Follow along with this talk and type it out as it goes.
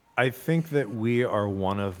I think that we are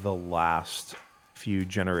one of the last few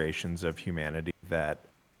generations of humanity that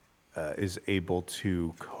is able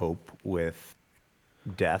to cope with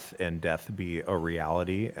death and death be a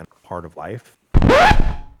reality and a part of life.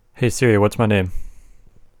 Hey Siri, what's my name?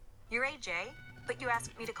 You're AJ, but you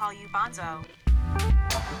asked me to call you Bonzo.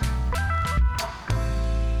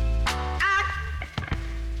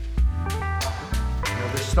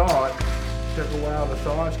 The start took a while to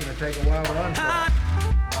thaw. It's going to take a while to unthaw.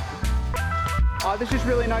 This is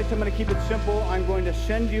really nice. I'm going to keep it simple. I'm going to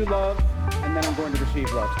send you love, and then I'm going to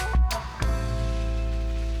receive love.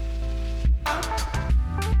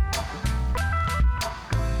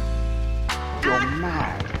 You're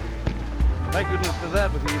mad. Thank goodness for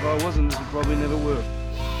that, because if I wasn't, this would probably never work.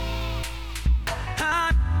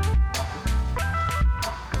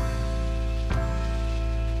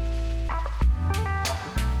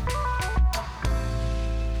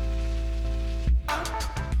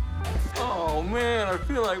 Oh man, I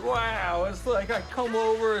feel like, wow, it's like I come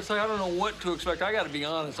over, it's like I don't know what to expect. I gotta be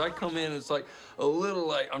honest, I come in, it's like a little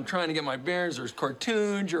like I'm trying to get my bearings, there's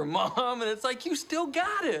cartoons, your mom, and it's like, you still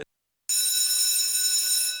got it.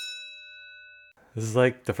 This is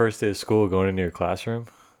like the first day of school going into your classroom.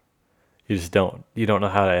 You don't know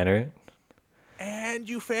how to enter it. And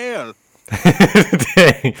you fail.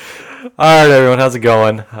 Dang. All right, everyone, how's it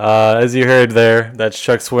going? As you heard there, that's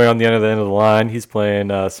Chuck Sway on the end of the line. He's playing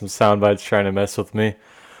some sound bites trying to mess with me.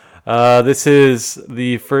 This is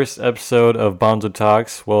the first episode of Bonzo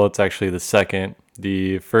Talks. Well, it's actually the second.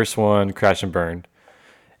 The first one, Crash and Burned.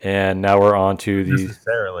 And now we're on to the...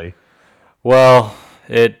 Necessarily. Well,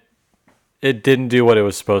 it didn't do what it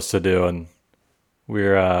was supposed to do, and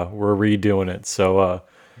we're redoing it. So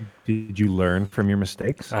Did you learn from your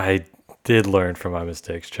mistakes? I did learn from my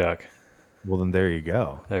mistakes, Chuck. Well, then there you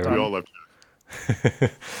go. There We we all love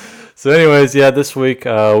So anyways, yeah, this week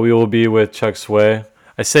we will be with Chuck Sway.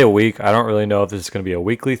 I say a week. I don't really know if this is going to be a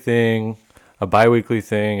weekly thing, a bi-weekly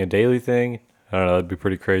thing, a daily thing. I don't know. That'd be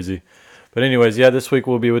pretty crazy. But anyways, yeah, this week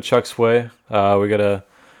we'll be with Chuck Sway. We got a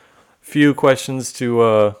few questions to,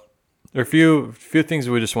 or a few things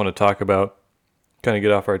we just want to talk about, kind of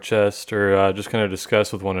get off our chest, or just kind of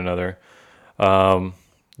discuss with one another.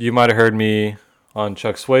 You might have heard me on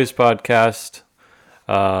Chuck Sway's podcast.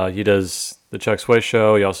 He does the Chuck Sway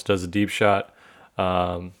Show. He also does a Deep Shot.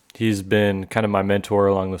 He's been kind of my mentor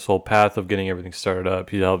along this whole path of getting everything started up.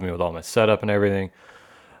 He helped me with all my setup and everything.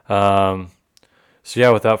 So yeah,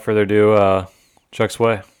 without further ado, Chuck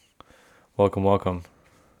Sway, welcome.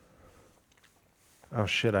 Oh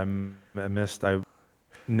shit! I missed. I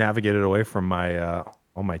navigated away from my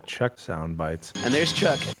all my Chuck sound bites. And there's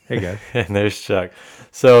Chuck. Hey guys. And there's Chuck.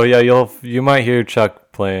 So yeah, you might hear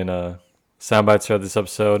Chuck playing sound bites throughout this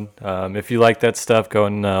episode. If you like that stuff, go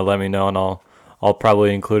and let me know, and I'll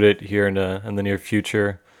probably include it here in the near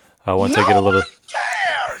future. Once I get a little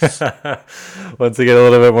once I get a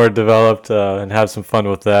little bit more developed and have some fun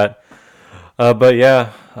with that. But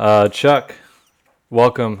yeah, Chuck,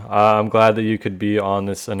 welcome. I'm glad that you could be on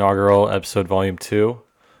this inaugural episode, Volume 2,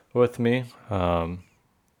 with me.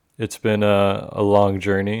 It's been a long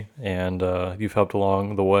journey, and you've helped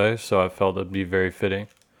along the way, so I felt it'd be very fitting.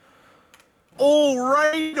 Oh,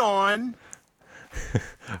 right on.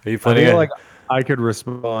 Are you I planning feel on? like I could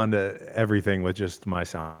respond to everything with just my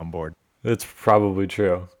soundboard. It's probably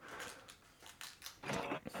true.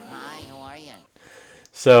 Hi, how are you?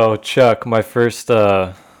 So, Chuck,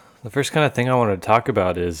 the first kind of thing I want to talk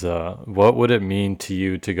about is what would it mean to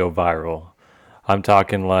you to go viral? I'm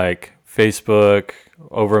talking like Facebook,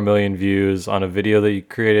 over 1 million views on a video that you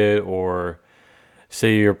created, or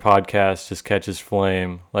say your podcast just catches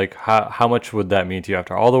flame. Like, how much would that mean to you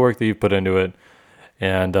after all the work that you put into it?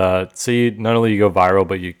 And say not only you go viral,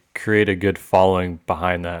 but you create a good following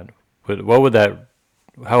behind that. How would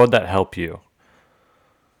that help you?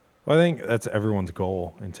 Well, I think that's everyone's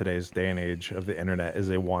goal in today's day and age of the internet, is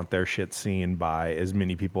they want their shit seen by as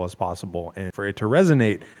many people as possible and for it to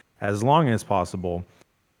resonate as long as possible.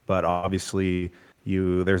 But obviously,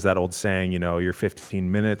 there's that old saying, your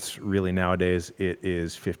 15 minutes, really nowadays it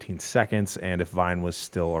is 15 seconds. And if Vine was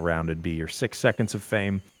still around, it'd be your 6 seconds of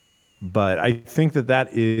fame. But I think that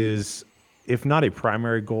is, if not a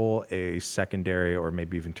primary goal, a secondary or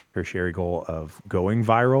maybe even tertiary goal of going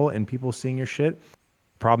viral and people seeing your shit.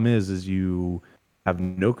 Problem is you have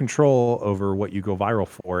no control over what you go viral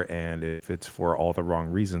for, and if it's for all the wrong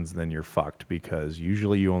reasons, then you're fucked, because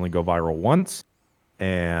usually you only go viral once,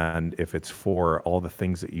 and if it's for all the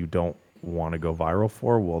things that you don't want to go viral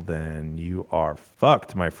for, well, then you are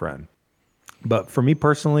fucked, my friend. But for me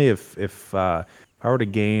personally, if I were to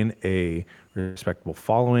gain a respectable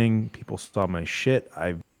following, people saw my shit,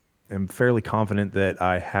 I am fairly confident that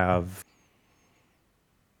I have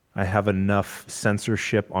enough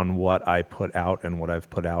censorship on what I put out and what I've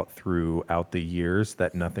put out throughout the years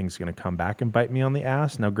that nothing's going to come back and bite me on the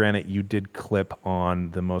ass. Now, granted, you did clip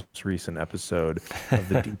on the most recent episode of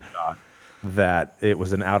the Deep Shot that it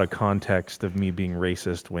was an out of context of me being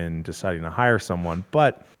racist when deciding to hire someone.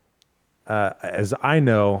 But as I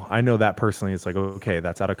know that personally, it's like, okay,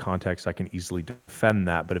 that's out of context. I can easily defend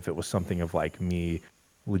that. But if it was something of like me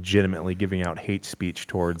legitimately giving out hate speech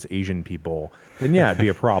towards Asian people, then yeah, it'd be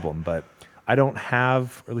a problem. But I don't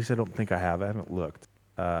have, or at least I don't think I have. I haven't looked.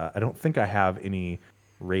 I don't think I have any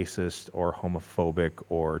racist or homophobic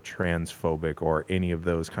or transphobic or any of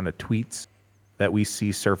those kind of tweets that we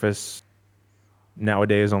see surface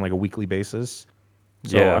nowadays on like a weekly basis.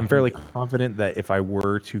 So Yeah. I'm fairly confident that if I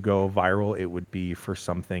were to go viral, it would be for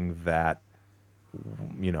something that,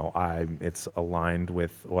 you know, it's aligned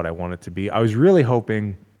with what I want it to be. I was really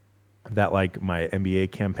hoping that like my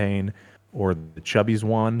NBA campaign or the Chubbies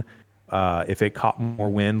one, if it caught more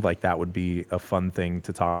wind, like that would be a fun thing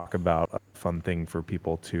to talk about, a fun thing for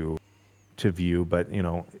people to view. But you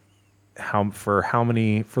know, for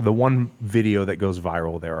the one video that goes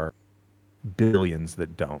viral, there are billions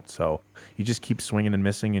that don't. So you just keep swinging and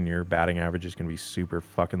missing, and your batting average is going to be super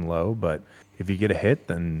fucking low. But if you get a hit,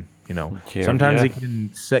 then you know, Yeah, sometimes yeah. it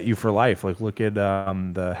can set you for life. Like look at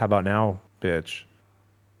the How About Now bitch,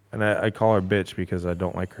 and I call her bitch because I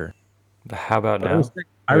don't like her. How about But now?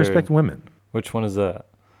 I respect women. Which one is that?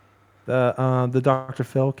 The Dr.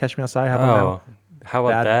 Phil, Catch Me Outside. How about now? Oh, how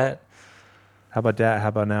about Bad- that? How about that? How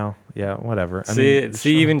about now? Yeah, whatever. See,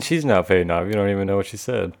 even she's not fading off. You don't even know what she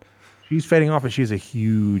said. she's fading off, and she has a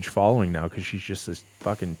huge following now because she's just this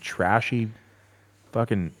fucking trashy,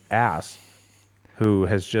 fucking ass who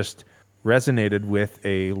has just resonated with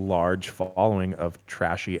a large following of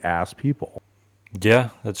trashy ass people. Yeah,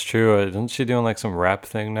 that's true. Isn't she doing like some rap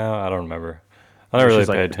thing now? I don't remember. I don't She's really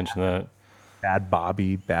like- pay attention to that. Bad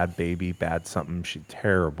Bobby, Bad Baby, Bad something. She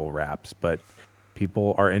terrible raps, but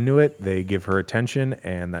people are into it. They give her attention,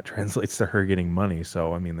 and that translates to her getting money.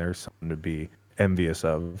 So I mean, there's something to be envious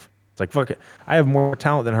of. It's like fuck it, I have more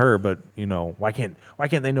talent than her, but you know, why can't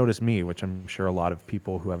they notice me? Which I'm sure a lot of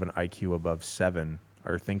people who have an IQ above 7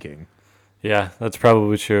 are thinking. Yeah, that's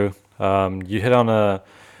probably true. You hit on a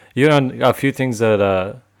few things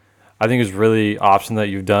that I think is really awesome that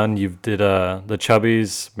you've done. You did the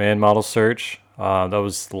Chubbies man model search. That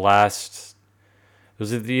was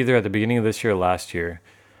was it either at the beginning of this year or last year?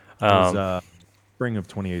 It was spring of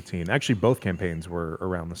 2018. Actually, both campaigns were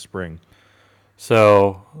around the spring.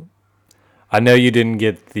 So I know you didn't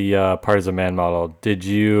get the part as a man model. Did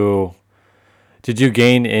you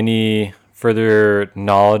gain any further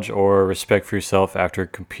knowledge or respect for yourself after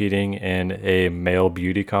competing in a male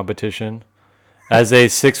beauty competition? As a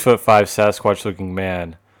 6'5" Sasquatch looking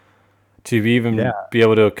man, to be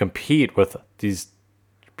able to compete with these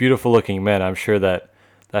beautiful looking men, I'm sure that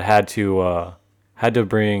had to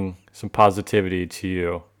bring some positivity to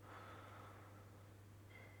you.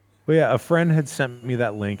 Well, yeah, a friend had sent me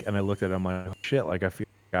that link, and I looked at it. I'm like, oh, shit, like I feel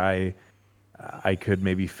like I could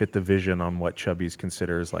maybe fit the vision on what Chubbies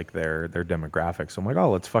considers like their demographic. So I'm like,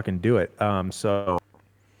 oh, let's fucking do it.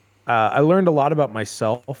 I learned a lot about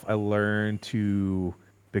myself. I learned to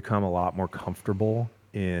become a lot more comfortable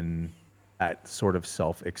in that sort of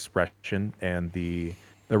self-expression, and the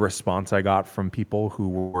response I got from people who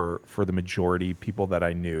were, for the majority, people that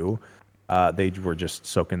I knew, they were just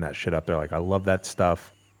soaking that shit up. They're like, I love that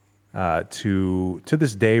stuff. To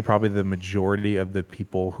this day, probably the majority of the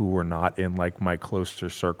people who were not in like my closer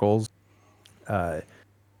circles,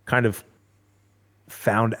 kind of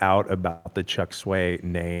found out about the Chuck Sway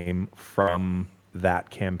name from that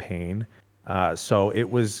campaign. So it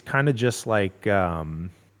was kind of just like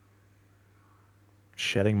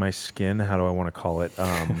shedding my skin. How do I want to call it?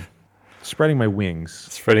 Spreading my wings.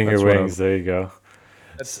 Spreading That's your what I wings. There you go.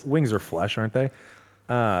 Wings are flesh, aren't they?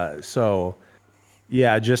 So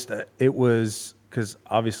yeah, just it was because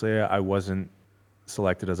obviously I wasn't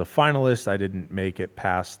selected as a finalist. I didn't make it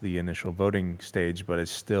past the initial voting stage, but it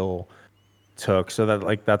still took. So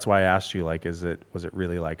that's why I asked you, like, was it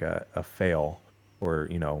really like a fail, or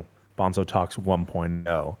you know, Bonzo Talks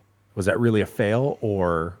 1.0? Was that really a fail,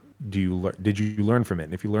 or did you learn from it?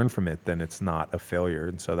 And if you learn from it, then it's not a failure.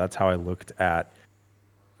 And so that's how I looked at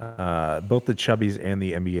both the Chubbies and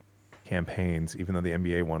the NBA campaigns, even though the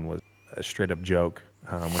NBA one was a straight up joke,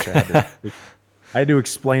 which I had to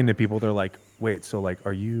explain to people. They're like, wait, so like,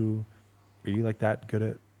 are you like that good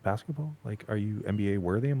at basketball? Like, are you NBA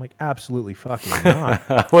worthy? I'm like, absolutely fucking not.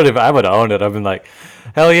 I would have owned it. I've been like,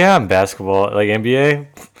 hell yeah, I'm basketball. Like NBA,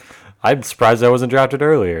 I'm surprised I wasn't drafted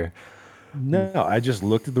earlier. No, I just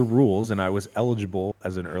looked at the rules and I was eligible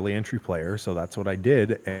as an early entry player, so that's what I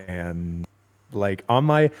did. And like on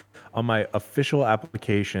my official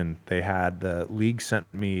application, they had the league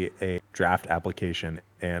sent me a draft application,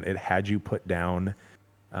 and it had you put down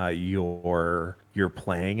your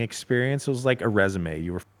playing experience. It was like a resume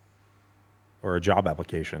you were or a job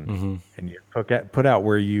application, and you put out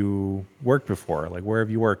where you worked before, like where have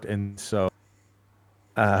you worked, and so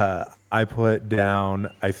I put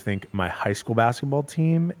down, I think, my high school basketball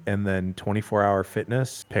team and then 24-hour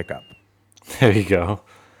fitness pickup. There you go.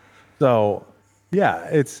 So, yeah,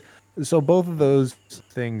 it's so both of those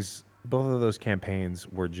things, both of those campaigns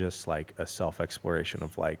were just like a self-exploration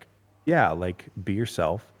of like, yeah, like be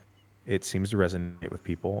yourself. It seems to resonate with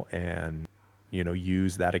people, and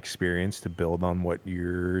use that experience to build on what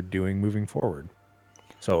you're doing moving forward.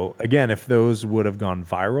 So again, if those would have gone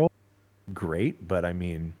viral, great, but I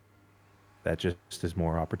mean, that just is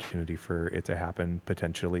more opportunity for it to happen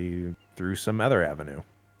potentially through some other avenue.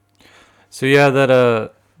 So yeah, that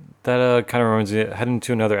kind of reminds me heading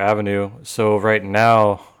to another avenue. So right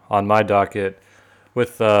now on my docket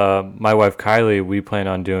with my wife Kylie, we plan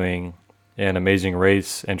on doing an Amazing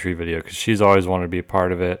Race entry video because she's always wanted to be a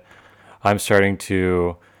part of it. I'm starting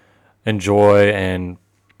to enjoy and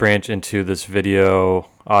branch into this video,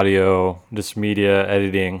 audio, this media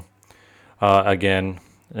editing again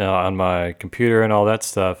on my computer and all that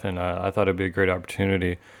stuff. And I thought it'd be a great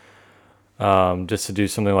opportunity just to do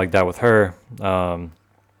something like that with her.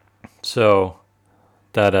 So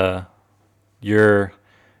that you're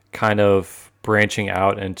kind of branching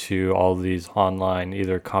out into all these online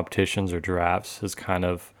either competitions or drafts has kind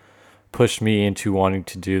of pushed me into wanting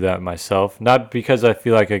to do that myself. Not because I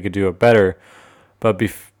feel like I could do it better, but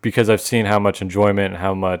because I've seen how much enjoyment and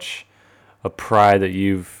how much a pride that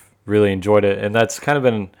you've really enjoyed it. And that's kind of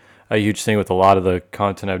been a huge thing with a lot of the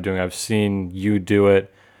content I'm doing. I've seen you do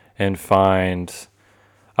it and find,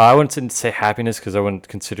 I wouldn't say happiness because I wouldn't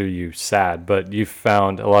consider you sad, but you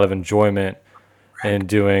found a lot of enjoyment in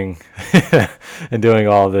doing and doing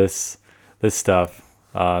all this stuff.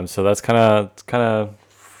 So that's kind of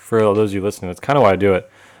for all those of you listening, that's kind of why I do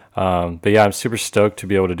it. But yeah, I'm super stoked to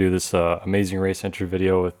be able to do this Amazing Race entry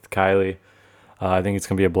video with Kylie. I think it's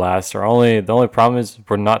gonna be a blast. The only problem is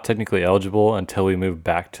we're not technically eligible until we move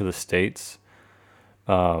back to the States.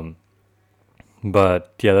 But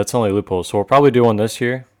yeah, that's the only loophole. So we'll probably do one this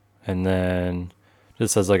year, and then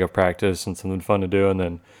just as like a practice and something fun to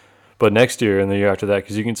do, but next year and the year after that,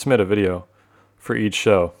 because you can submit a video for each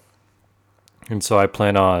show. And so I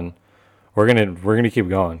plan on we're gonna keep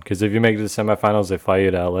going, because if you make it to the semifinals, they fly you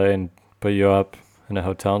to LA and put you up in a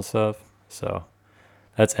hotel and stuff. So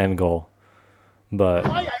that's end goal. But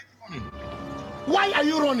Why are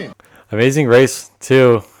you running? Amazing Race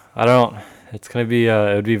too. It's gonna be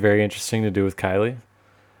it would be very interesting to do with Kylie.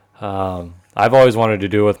 I've always wanted to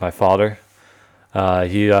do it with my father.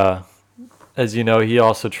 He as you know, he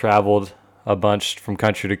also traveled a bunch from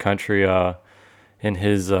country to country in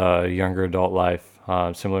his younger adult life,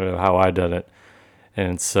 similar to how I did it.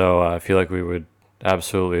 And so I feel like we would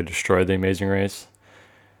absolutely destroy the Amazing Race,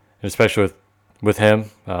 and especially with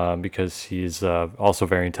him because he's also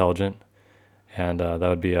very intelligent, and that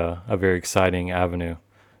would be a very exciting avenue.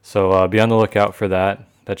 So be on the lookout for that.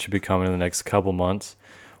 That should be coming in the next couple months.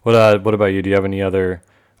 What about you? Do you have any other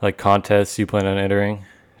like contests you plan on entering?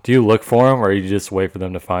 Do you look for them, or you just wait for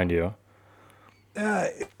them to find you?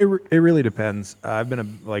 It really depends. I've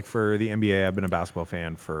been for the NBA, I've been a basketball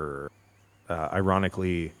fan for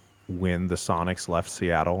ironically when the Sonics left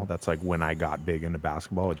Seattle. That's like when I got big into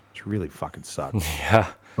basketball, which really fucking sucked.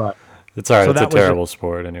 Yeah, but it's all right. so It's a terrible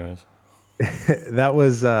sport, anyways. that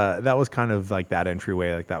was kind of like that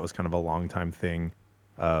entryway. Like that was kind of a long time thing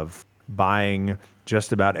of buying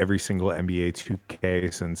just about every single NBA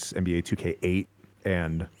 2K since NBA 2K8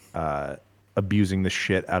 and abusing the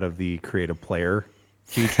shit out of the creative player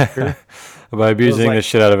feature. By abusing the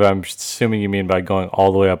shit out of it, I'm assuming you mean by going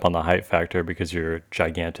all the way up on the height factor because you're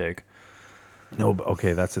gigantic. No, but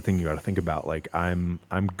okay, that's the thing you got to think about. Like I'm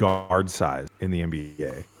guard size in the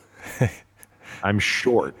NBA. I'm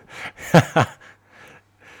short.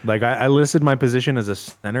 Like I listed my position as a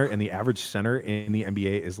center, and the average center in the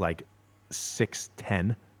NBA is like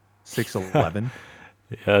 6'10", 6'11".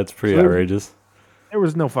 Yeah, it's pretty outrageous. There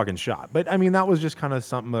was no fucking shot. But I mean, that was just kind of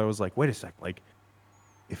something that I was like, wait a sec. Like,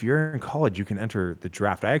 if you're in college, you can enter the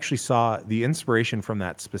draft. I actually saw the inspiration from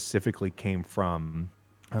that specifically came from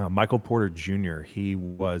Michael Porter Jr. He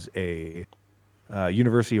was a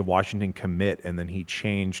University of Washington commit, and then he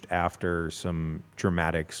changed after some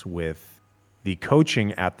dramatics with the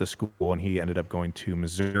coaching at the school, and he ended up going to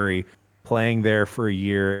Missouri, playing there for a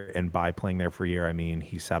year. And by playing there for a year, I mean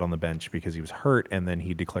he sat on the bench because he was hurt, and then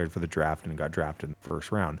he declared for the draft and got drafted in the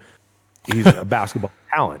first round. He's a basketball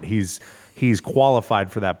talent. He's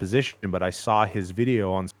qualified for that position. But I saw his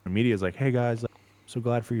video on social media. It's like, hey guys, so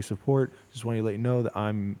glad for your support. Just want to let you know that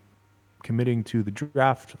I'm committing to the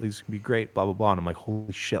draft. This is gonna be great. Blah blah blah. And I'm like,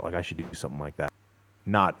 holy shit! Like I should do something like that.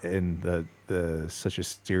 Not in the such a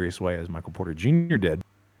serious way as Michael Porter Jr. did,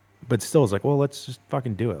 but still, it's like, well, let's just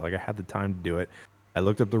fucking do it. Like I had the time to do it. I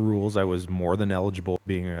looked up the rules. I was more than eligible,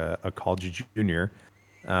 being a college junior.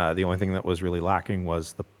 The only thing that was really lacking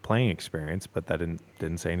was the playing experience, but that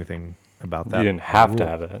didn't say anything about that. You didn't have to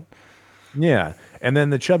have it. Yeah, and then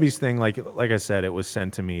the Chubbies thing, like I said, it was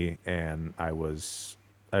sent to me, and I was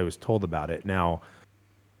told about it. Now,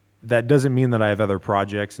 that doesn't mean that I have other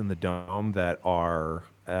projects in the Dome that are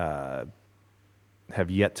have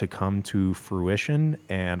yet to come to fruition,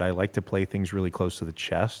 and I like to play things really close to the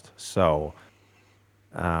chest. So,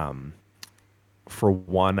 for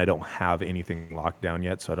one, I don't have anything locked down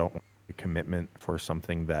yet, so I don't want a commitment for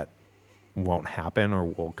something that won't happen or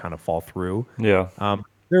will kind of fall through. Yeah.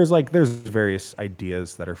 There's various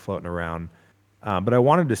ideas that are floating around, but I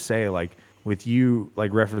wanted to say, like, with you,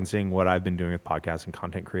 like, referencing what I've been doing with podcasts and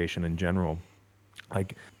content creation in general,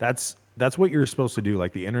 like that's what you're supposed to do.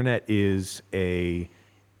 Like the internet is a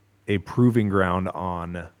proving ground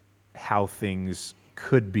on how things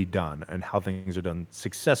could be done and how things are done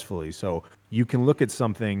successfully. So you can look at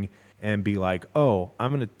something and be like, oh,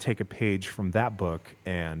 I'm going to take a page from that book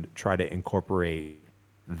and try to incorporate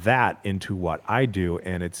that into what I do.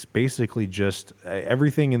 And it's basically just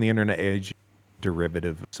everything in the internet age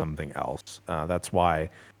derivative of something else. That's why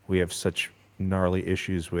we have such gnarly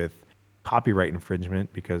issues with copyright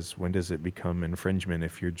infringement, because when does it become infringement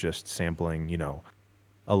if you're just sampling,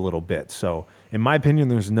 a little bit? So in my opinion,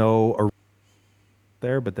 there's no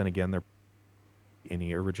there, but then again, there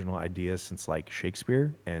any original ideas since like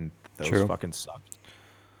Shakespeare, and those True. fucking suck.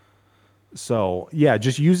 So yeah,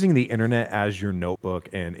 just using the internet as your notebook,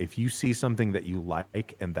 and if you see something that you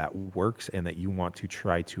like and that works and that you want to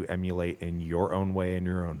try to emulate in your own way, in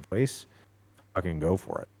your own voice, fucking go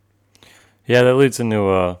for it. Yeah, that leads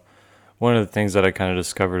into one of the things that I kind of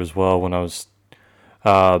discovered as well when I was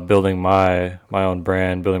building my own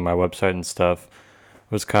brand, building my website and stuff.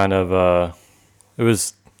 Was kind of it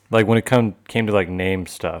was like when it came to like name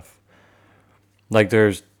stuff. Like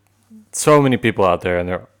there's so many people out there,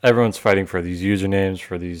 and everyone's fighting for these usernames,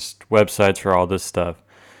 for these websites, for all this stuff.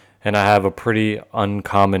 And I have a pretty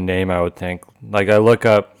uncommon name, I would think. Like I look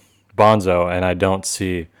up Bonzo and I don't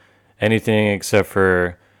see anything except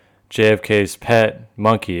for JFK's pet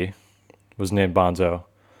monkey was named Bonzo.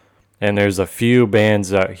 And there's a few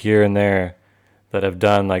bands out here and there that have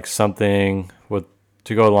done like something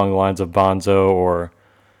to go along the lines of Bonzo or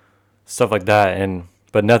stuff like that.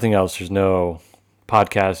 But nothing else. There's no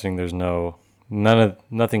podcasting. There's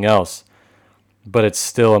nothing else. But it's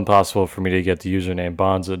still impossible for me to get the username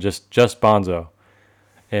Bonzo, just Bonzo.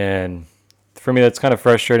 And for me, that's kind of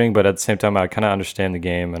frustrating. But at the same time, I kind of understand the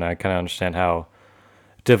game, and I kind of understand how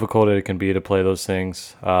difficult it can be to play those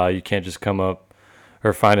things. You can't just come up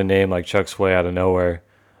or find a name like Chuck Sway out of nowhere.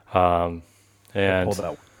 And Pull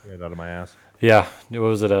that right out of my ass. Yeah, what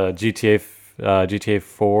was it? A GTA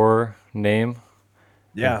 4 name?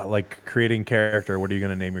 Yeah, like creating character. What are you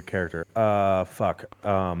gonna name your character?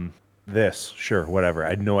 This, sure, whatever. I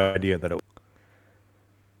had no idea that it would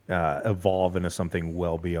evolve into something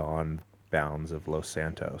well beyond bounds of Los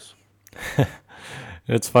Santos.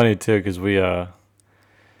 It's funny too, because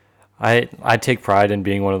I take pride in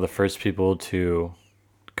being one of the first people to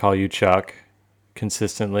call you Chuck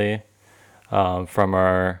consistently. From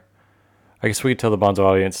our, I guess we could tell the Bonzo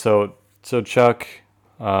audience. So Chuck,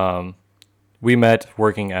 we met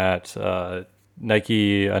working at a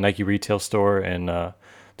Nike retail store in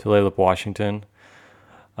Tulalip, Washington.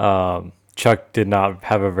 Chuck did not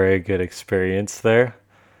have a very good experience there.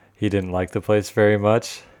 He didn't like the place very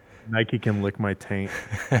much. Nike can lick my taint.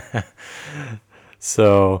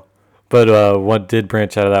 So, but what did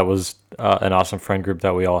branch out of that was an awesome friend group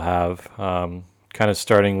that we all have. Kind of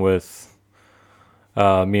starting with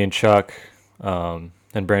me and Chuck, and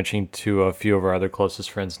branching to a few of our other closest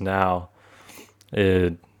friends now.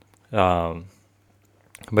 But yeah,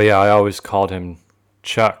 I always called him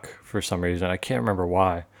Chuck for some reason. I can't remember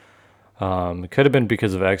why. It could have been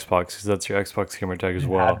because of Xbox, because that's your Xbox gamer tag as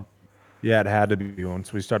well. Yeah, it had to be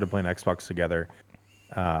once we started playing Xbox together,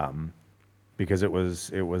 because it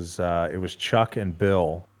was Chuck and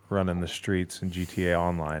Bill running the streets in GTA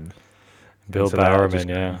Online. Bill So that Bowerman,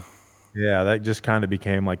 yeah. Yeah, that just kind of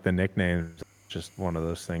became like the nickname. just one of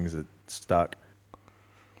those things that stuck.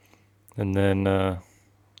 And then,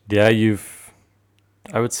 yeah,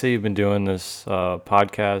 I would say you've been doing this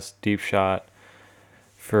podcast, Deep Shot,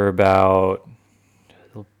 for about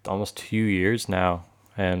almost 2 years now,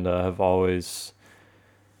 and have always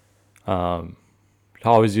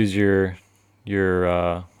use your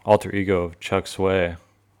alter ego of Chuck Sway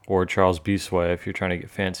or Charles B. Sway if you're trying to get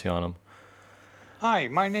fancy on him. Hi,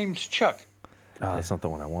 my name's Chuck. Oh, that's not the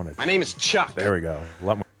one I wanted. My name is Chuck. There we go. A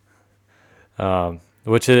lot more.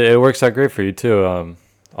 Which it works out great for you too.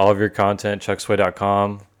 All of your content,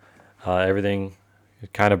 chucksway.com, everything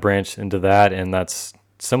kind of branched into that, and that's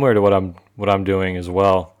similar to what I'm doing as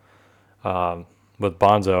well with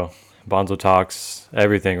Bonzo. Bonzo Talks,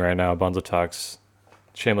 everything right now. Bonzo Talks,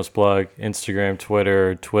 shameless plug, Instagram,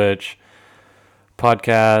 Twitter, Twitch,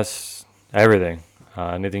 podcasts, everything.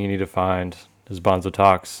 Anything you need to find is Bonzo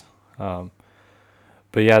Talks.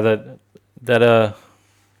 But yeah, that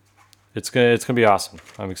it's gonna be awesome.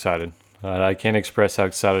 I'm excited. I can't express how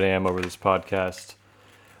excited I am over this podcast.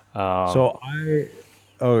 Oh,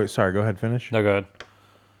 sorry. Go ahead. Finish. No, go ahead.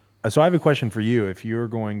 So I have a question for you. If you're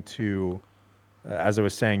going to, as I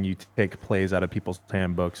was saying, you take plays out of people's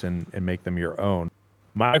handbooks and make them your own.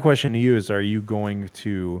 My question to you is, are you going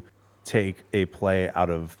to take a play out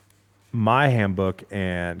of my handbook?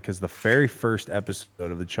 And because the very first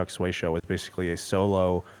episode of the Chuck Sway Show was basically a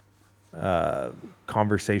solo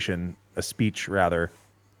conversation, a speech rather,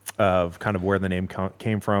 of kind of where the name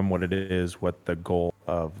came from, what it is, what the goal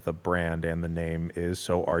of the brand and the name is.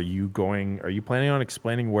 So are you planning on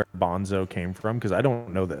explaining where Bonzo came from? Because I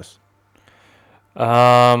don't know this.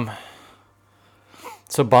 So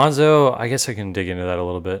Bonzo, I guess I can dig into that a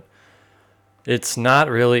little bit. It's not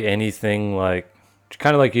really anything like,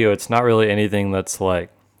 kind of like you, it's not really anything that's like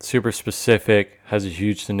super specific, has a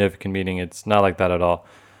huge significant meaning. It's not like that at all.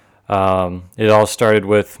 It all started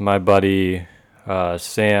with my buddy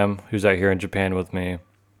Sam, who's out here in Japan with me.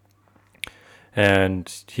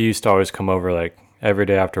 And he used to always come over like every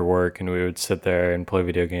day after work, and we would sit there and play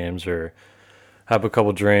video games or have a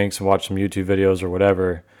couple drinks and watch some YouTube videos or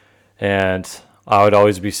whatever. And I would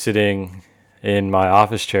always be sitting in my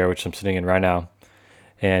office chair, which I'm sitting in right now.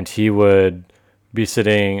 And he would be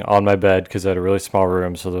sitting on my bed because I had a really small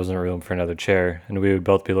room, so there wasn't room for another chair. And we would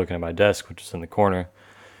both be looking at my desk, which is in the corner.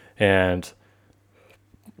 And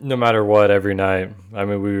no matter what, every night, I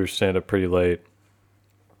mean, we were staying up pretty late.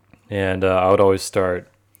 And I would always start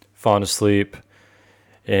falling asleep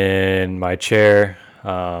in my chair.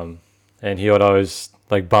 And he would always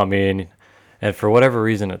like bump me. And for whatever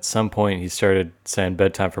reason, at some point, he started saying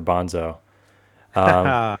bedtime for Bonzo,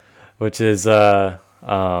 which is an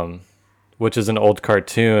old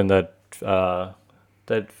cartoon that was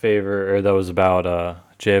about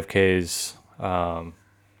JFK's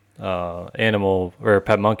animal or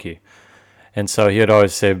pet monkey. And so he would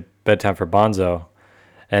always say bedtime for Bonzo.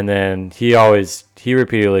 And then he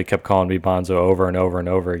repeatedly kept calling me Bonzo over and over and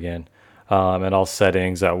over again, in all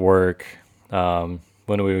settings, at work,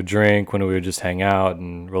 when we would drink, when we would just hang out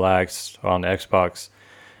and relax on Xbox.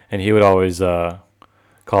 And he would always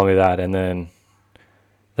call me that. And then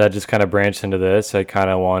that just kind of branched into this. I kind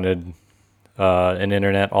of wanted an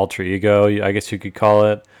internet alter ego, I guess you could call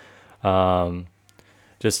it.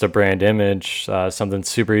 Just a brand image, something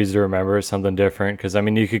super easy to remember, something different. Because, I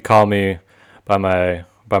mean, you could call me by my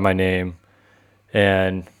name,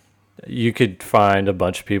 and you could find a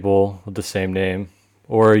bunch of people with the same name.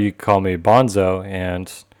 Or you could call me Bonzo,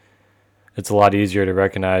 and it's a lot easier to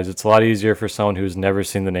recognize. It's a lot easier for someone who's never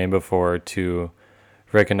seen the name before to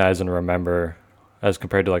recognize and remember as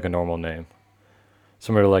compared to like a normal name.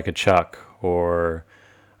 Similar to like a Chuck or,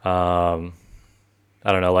 I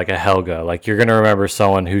don't know, like a Helga. Like you're going to remember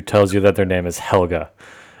someone who tells you that their name is Helga.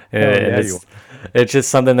 And it's just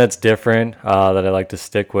something that's different that I like to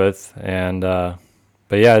stick with. And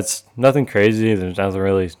but yeah, it's nothing crazy. There's nothing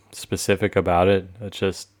really specific about it. It's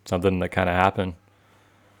just something that kind of happened.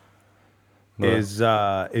 Is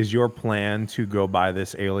your plan to go by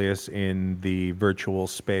this alias in the virtual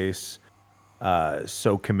space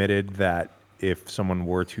so committed that if someone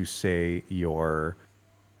were to say your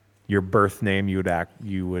birth name, you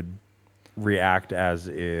would react as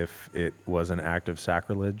if it was an act of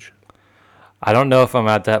sacrilege? I don't know if I'm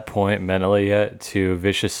at that point mentally yet to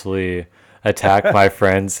viciously attack my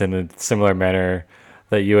friends in a similar manner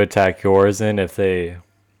that you attack yours in if they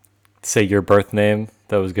say your birth name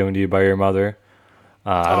that was given to you by your mother.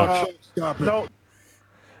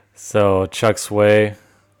 So Chuck Sway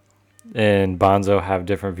and Bonzo have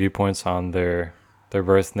different viewpoints on their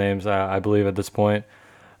birth names, I believe, at this point.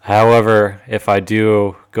 However, if I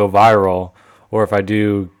do go viral, or if I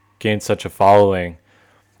do gained such a following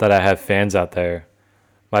that I have fans out there.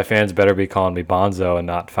 My fans better be calling me Bonzo and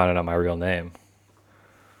not finding out my real name.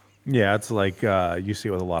 Yeah, it's like you see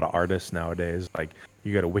it with a lot of artists nowadays. Like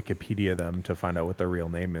you got to Wikipedia them to find out what their real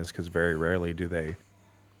name is, because very rarely do they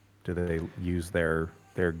use their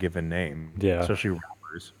given name. Yeah. Especially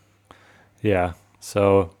rappers. Yeah.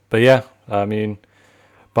 So, but yeah, I mean,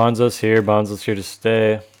 Bonzo's here to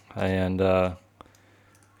stay, and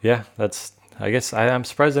yeah, that's. I guess I'm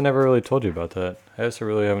surprised I never really told you about that. I guess I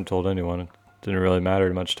really haven't told anyone. It didn't really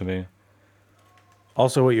matter much to me.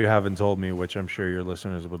 Also, what you haven't told me, which I'm sure your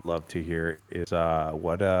listeners would love to hear, is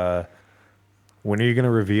when are you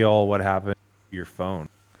gonna reveal what happened to your phone?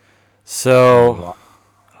 So,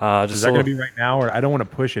 just Is that gonna be right now, or I don't want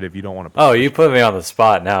to push it if you don't want to? Oh, you put me on the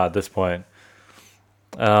spot now at this point.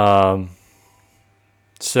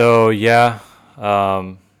 So yeah,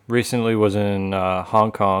 recently was in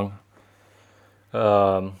Hong Kong,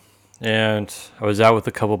 and I was out with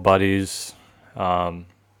a couple buddies, and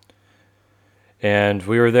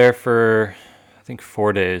we were there for I think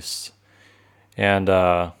 4 days, and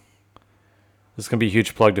this is gonna be a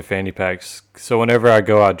huge plug to fanny packs. So whenever I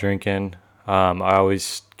go out drinking, I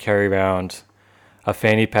always carry around a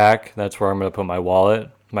fanny pack. That's where I'm gonna put my wallet,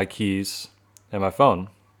 my keys, and my phone.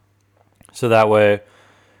 So that way,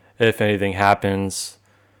 if anything happens,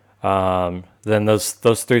 then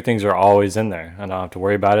those three things are always in there. I don't have to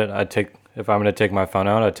worry about it. If I'm gonna take my phone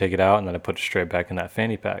out, I take it out and then I put it straight back in that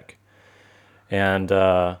fanny pack. And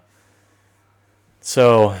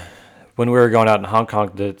so when we were going out in Hong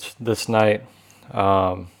Kong this night,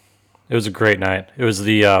 it was a great night. It was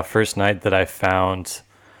the first night that I found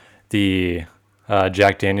the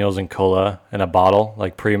Jack Daniels and cola in a bottle,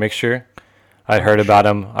 like pre-mixture. I heard about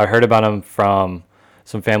him from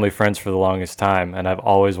some family friends for the longest time, and I've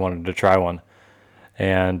always wanted to try one.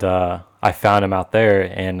 And I found him out there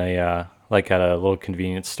in at a little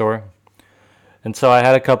convenience store. And so I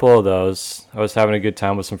had a couple of those. I was having a good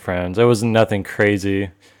time with some friends. It was nothing crazy.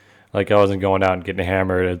 Like I wasn't going out and getting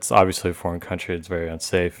hammered. It's obviously a foreign country. It's very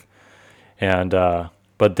unsafe. And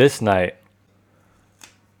but this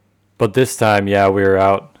time, yeah, we were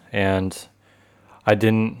out, and I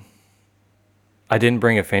didn't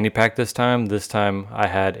bring a fanny pack this time. This time I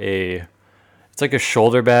had it's like a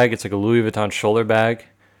shoulder bag. It's like a Louis Vuitton shoulder bag.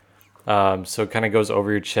 So it kind of goes over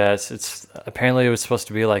your chest. Apparently it was supposed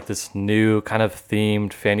to be like this new kind of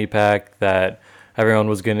themed fanny pack that everyone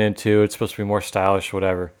was getting into. It's supposed to be more stylish,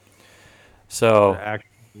 whatever. So Actual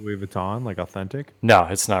Louis Vuitton, like authentic? no,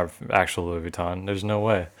 it's not actual Louis Vuitton. There's no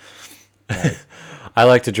way. I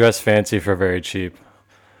like to dress fancy for very cheap.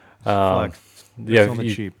 Flex. Yeah, on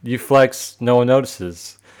the cheap. you flex, no one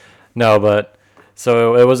notices. No, but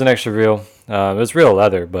so it wasn't actually real. It was real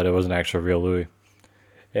leather, but it wasn't actually real Louis.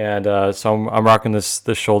 And so I'm rocking this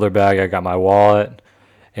shoulder bag. I got my wallet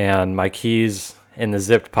and my keys in the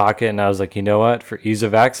zipped pocket, and I was like, you know what? For ease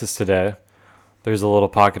of access today, there's a little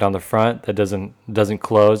pocket on the front that doesn't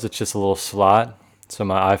close. It's just a little slot. So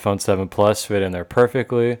my iPhone 7 Plus fit in there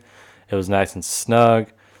perfectly. It was nice and snug.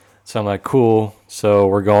 So I'm like, cool. So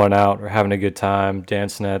we're going out. We're having a good time,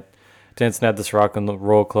 dancing at this rock and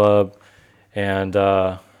roll club, and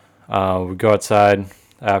we go outside.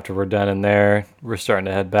 After we're done in there, we're starting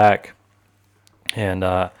to head back, and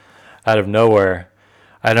out of nowhere,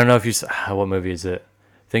 I don't know if you saw, what movie is it?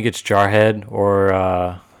 I think it's Jarhead,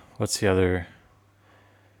 or what's the other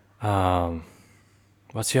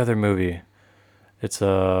movie? It's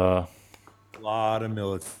a lot of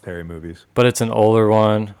military movies. but it's an older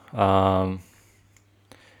one.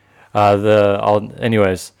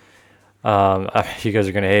 Anyways, you guys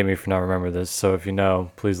are gonna hate me for not remembering this. So if you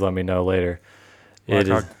know, please let me know later. Black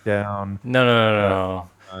Hawk Down. No.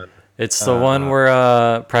 It's the one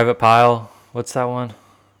where Private Pile. What's that one?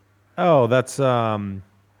 Oh, that's Full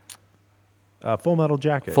Metal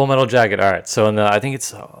Jacket. Full Metal Jacket. All right. So I think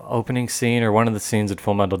it's opening scene or one of the scenes at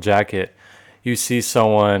Full Metal Jacket, you see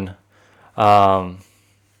someone go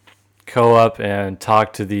up and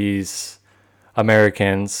talk to these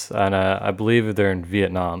Americans, and I believe they're in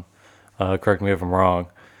Vietnam. Correct me if I'm wrong.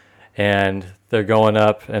 And they're going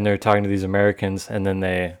up and they're talking to these Americans, and then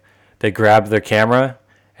they grab their camera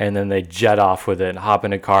and then they jet off with it and hop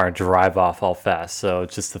in a car and drive off all fast. So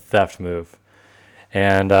it's just a theft move.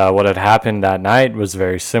 And what had happened that night was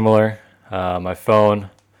very similar. My phone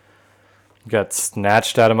got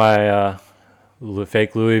snatched out of my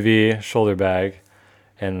fake Louis V shoulder bag,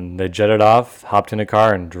 and they jetted off, hopped in a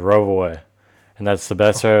car, and drove away. And that's the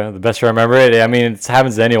best I remember it. I mean, it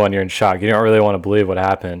happens to anyone. You're in shock. You don't really want to believe what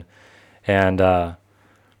happened. And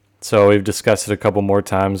so we've discussed it a couple more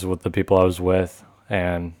times with the people I was with,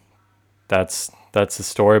 and that's that's the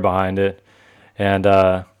story behind it. And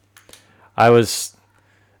I was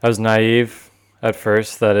naive at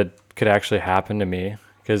first that it could actually happen to me,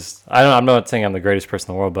 because I'm not saying I'm the greatest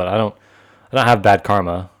person in the world, but I don't have bad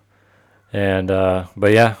karma. And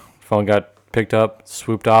but yeah, phone got picked up,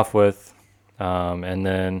 swooped off with, and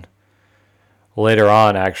then later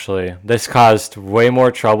on, actually, this caused way more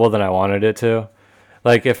trouble than I wanted it to.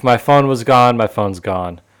 Like, if my phone was gone, my phone's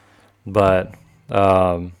gone. But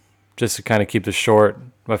just to kind of keep this short,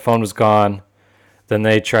 my phone was gone. Then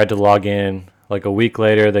they tried to log in. Like a week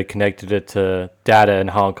later, they connected it to data in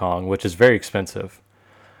Hong Kong, which is very expensive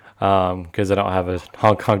because I don't have a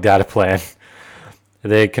Hong Kong data plan.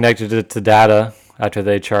 They connected it to data after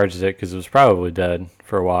they charged it because it was probably dead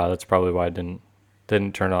for a while. That's probably why it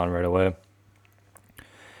didn't turn on right away.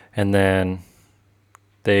 And then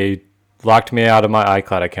they locked me out of my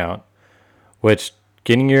iCloud account, which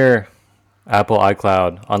getting your Apple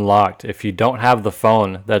iCloud unlocked if you don't have the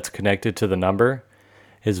phone that's connected to the number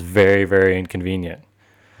is very, very inconvenient.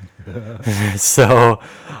 So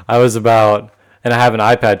I was about, and I have an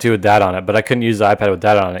iPad too with data on it, but I couldn't use the iPad with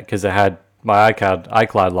data on it because it had my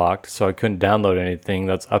iCloud locked, so I couldn't download anything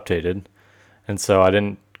that's updated. And so I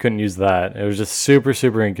couldn't use that. It was just super,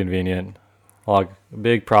 super inconvenient. Like, a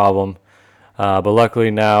big problem. But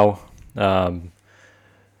luckily now, to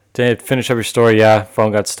finish up your story, yeah,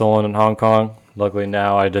 phone got stolen in Hong Kong. Luckily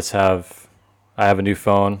now I have a new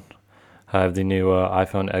phone. I have the new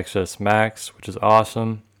iPhone XS Max, which is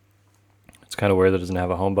awesome. It's kind of weird that it doesn't have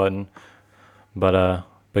a home button. But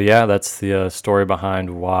yeah, that's the story behind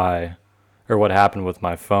why, or what happened with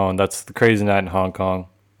my phone. That's the crazy night in Hong Kong.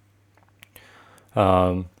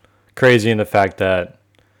 Crazy in the fact that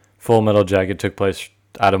Full Metal Jacket took place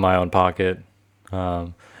out of my own pocket.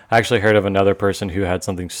 I actually heard of another person who had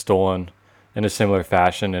something stolen in a similar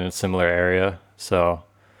fashion in a similar area. So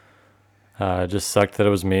it just sucked that it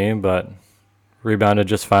was me, but rebounded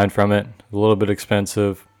just fine from it. A little bit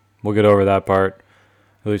expensive. We'll get over that part.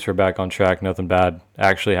 At least we're back on track. Nothing bad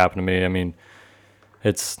actually happened to me. I mean,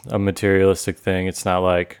 it's a materialistic thing. It's not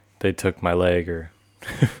like they took my leg or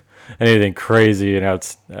anything crazy,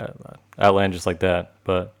 it's outlandish like that.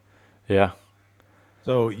 But yeah.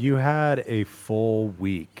 So you had a full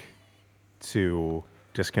week to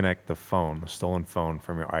disconnect the stolen phone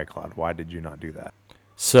from your iCloud. Why did you not do that?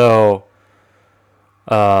 So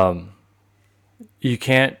you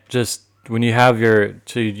can't just, when you have you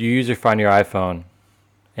use Find Your iPhone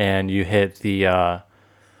and you hit the,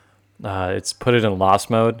 it's put it in lost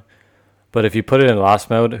mode. But if you put it in lost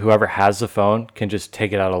mode, whoever has the phone can just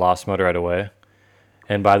take it out of lost mode right away.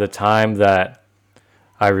 And by the time that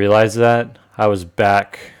I realized that, I was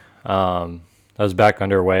back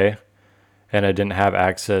underway, and I didn't have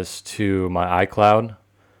access to my iCloud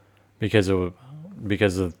because of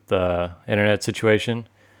the internet situation.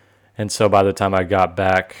 And so by the time I got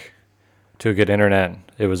back to a good internet,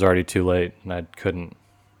 it was already too late, and I couldn't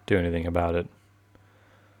do anything about it.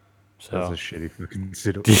 So that's a shitty fucking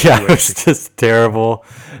situation. Yeah, it was just terrible.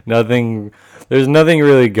 There's nothing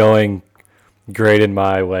really going great in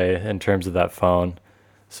my way in terms of that phone.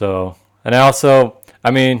 So, and I'm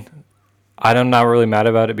not really mad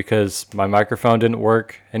about it because my microphone didn't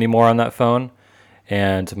work anymore on that phone,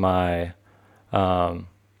 and my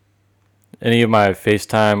any of my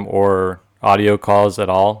FaceTime or audio calls at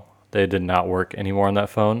all, they did not work anymore on that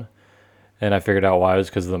phone. And I figured out why. It was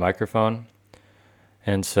because of the microphone.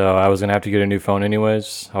 And so I was going to have to get a new phone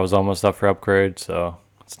anyways. I was almost up for upgrade, so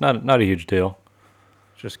it's not a huge deal.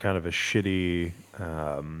 Just kind of a shitty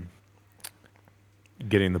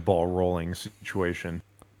getting the ball rolling situation.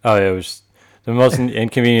 Oh, yeah, it was the most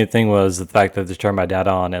inconvenient thing was the fact that they turned my data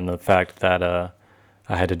on, and the fact that I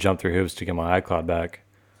had to jump through hoops to get my iCloud back.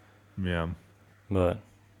 Yeah. But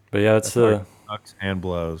yeah, it's sucks and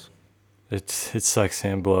blows. It sucks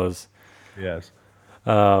and blows. Yes.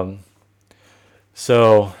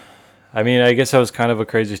 So, I guess that was kind of a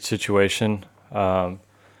crazy situation. Kind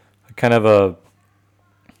of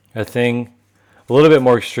a thing, a little bit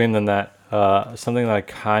more extreme than that. Something that I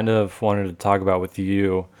kind of wanted to talk about with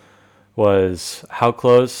you was how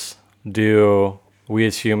close do we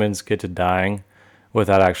as humans get to dying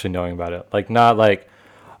without actually knowing about it? Like, not like,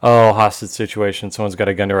 oh, hostage situation, someone's got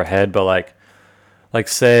a gun to our head, but like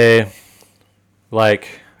say,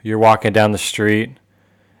 like you're walking down the street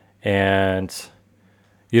and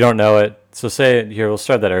you don't know it. So we'll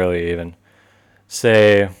start that early even.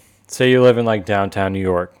 Say you live in like downtown New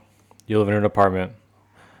York. You live in an apartment.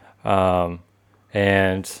 And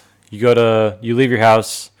you leave your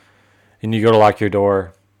house and you go to lock your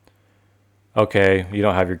door. Okay, you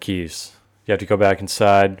don't have your keys. You have to go back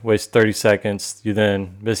inside, waste 30 seconds. You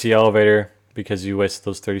then miss the elevator, because you wasted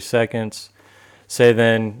those 30 seconds. Say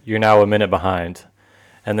then you're now a minute behind,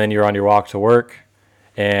 and then you're on your walk to work,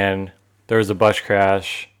 and there was a bus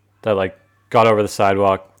crash that like got over the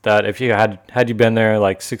sidewalk. That if you had you been there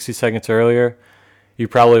like 60 seconds earlier, you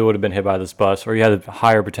probably would have been hit by this bus, or you had a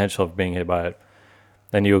higher potential of being hit by it.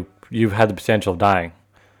 Then you had the potential of dying.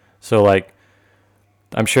 So like,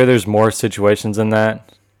 I'm sure there's more situations in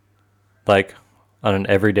that, like on an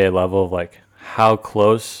everyday level of like, how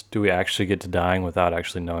close do we actually get to dying without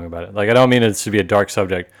actually knowing about it? Like, I don't mean it to be a dark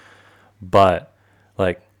subject, but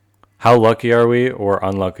like, how lucky are we or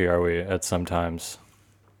unlucky are we at sometimes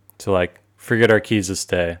to like forget our keys to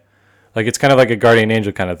stay? Like, it's kind of like a guardian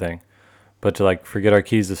angel kind of thing, but to like forget our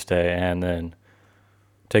keys to stay and then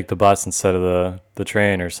take the bus instead of the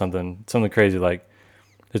train or something crazy. Like,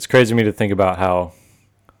 it's crazy to me to think about how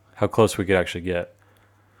close we could actually get.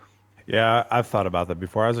 Yeah, I've thought about that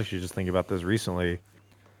before. I was actually just thinking about this recently,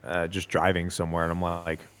 just driving somewhere, and I'm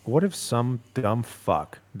like, what if some dumb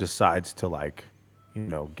fuck decides to like,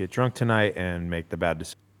 get drunk tonight and make the bad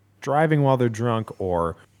decision, driving while they're drunk,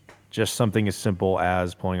 or just something as simple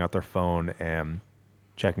as pulling out their phone and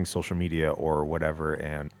checking social media or whatever,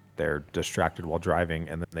 and they're distracted while driving,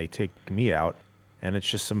 and then they take me out, and it's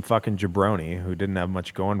just some fucking jabroni who didn't have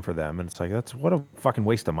much going for them, and it's like, what a fucking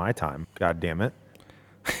waste of my time. God damn it.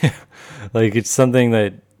 Like, it's something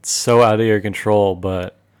that's so out of your control,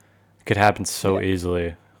 but it could happen so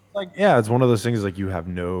easily. Like, yeah, it's one of those things like you have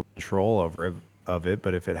no control of it,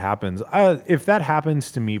 but if it happens, if that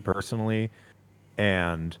happens to me personally,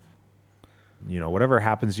 and whatever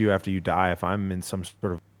happens to you after you die, if I'm in some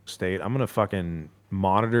sort of state, I'm gonna fucking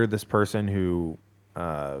monitor this person who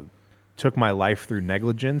took my life through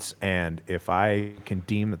negligence, and if I can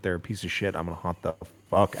deem that they're a piece of shit, I'm gonna haunt the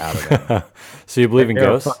fuck out of them. So you believe in They're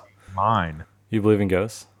ghosts? mine. You believe in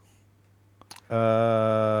ghosts?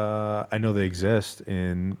 I know they exist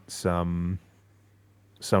in some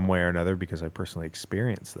way or another because I personally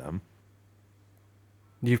experienced them.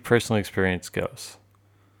 You've personally experienced ghosts?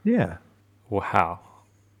 Yeah. Well, how?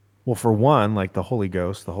 Well, for one, like the Holy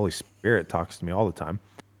Ghost, the Holy Spirit talks to me all the time.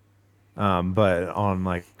 But on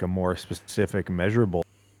like a more specific, measurable,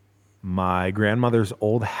 my grandmother's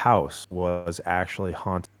old house was actually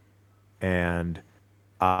haunted, and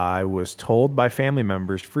I was told by family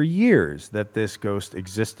members for years that this ghost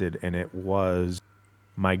existed, and it was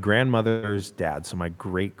my grandmother's dad, so my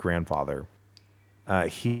great grandfather.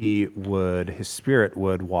 His spirit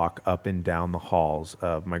would walk up and down the halls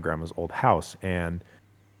of my grandma's old house, and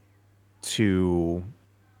to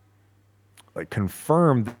like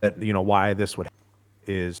confirm that why this would happen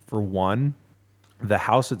is, for one, the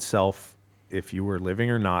house itself, if you were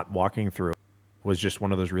living or not walking through, was just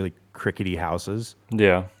one of those really crickety houses.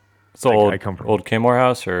 Yeah. It's the I come from. old Kenmore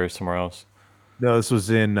house or somewhere else? No, this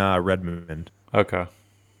was in Redmond. Okay.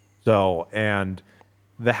 So, and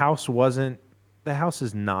the house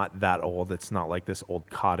is not that old. It's not like this old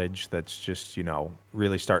cottage that's just,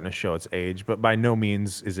 really starting to show its age, but by no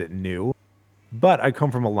means is it new. But I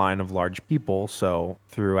come from a line of large people, so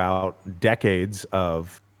throughout decades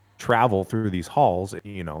of travel through these halls,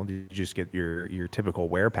 you just get your typical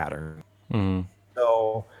wear pattern. Mm-hmm.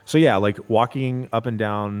 So yeah, like walking up and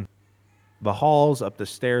down the halls, up the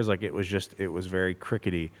stairs, like it was very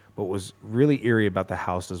crickety. But what was really eerie about the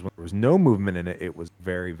house is when there was no movement in it, it was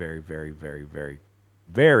very, very, very, very, very,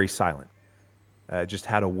 very silent. It just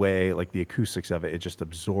had a way, like the acoustics of it, it just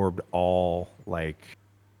absorbed all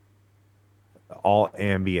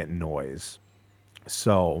ambient noise.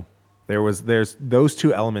 So there's those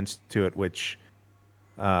two elements to it, which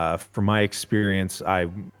from my experience, I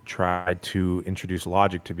tried to introduce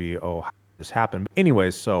logic to be, how did this happened? But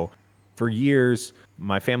anyways, so for years,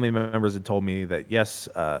 my family members had told me that yes,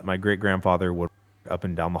 my great grandfather would walk up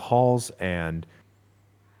and down the halls, and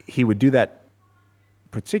he would do that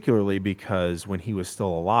particularly because when he was still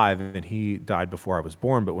alive, and he died before I was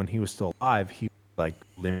born, but when he was still alive, he would like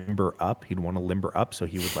limber up. He'd want to limber up, so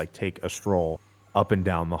he would like take a stroll up and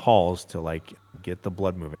down the halls to like get the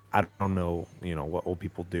blood moving. I don't know, what old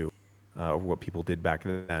people do, or what people did back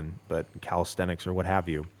then, but calisthenics or what have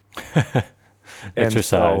you.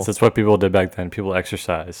 Exercise. That's what people did back then. People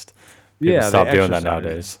exercised. People stopped doing that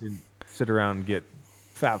nowadays. Sit around and get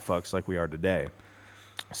fat fucks like we are today.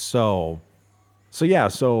 So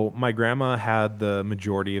my grandma had the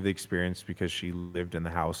majority of the experience because she lived in the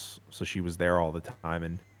house, so she was there all the time,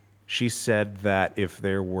 and she said that if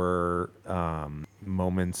there were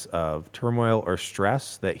moments of turmoil or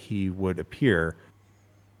stress, that he would appear.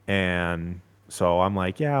 And so I'm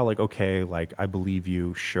like, yeah, like, okay, like, I believe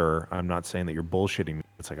you, sure. I'm not saying that you're bullshitting me.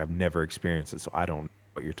 It's like, I've never experienced it, so I don't know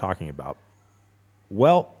what you're talking about.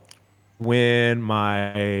 Well, when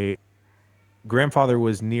my grandfather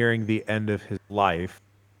was nearing the end of his life,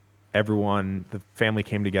 the family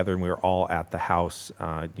came together and we were all at the house,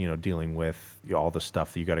 dealing with all the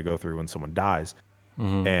stuff that you got to go through when someone dies.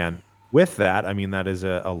 And with that, I mean, that is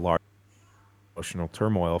a large emotional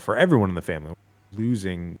turmoil for everyone in the family,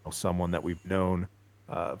 losing someone that we've known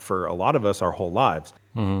for a lot of us our whole lives.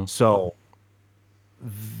 So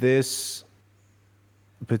this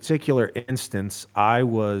particular instance, I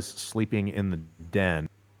was sleeping in the den,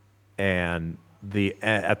 and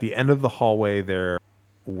at the end of the hallway there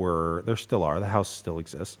still are, the house still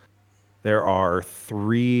exists. There are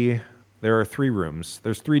three rooms.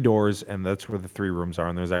 There's 3 doors, and that's where the 3 rooms are.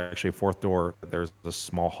 And there's actually a 4th door. There's a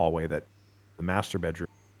small hallway that the master bedroom.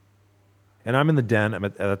 And I'm in the den.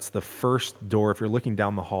 That's the first door. If you're looking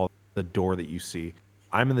down the hall, the door that you see.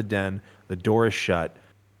 I'm in the den. The door is shut.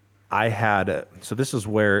 So this is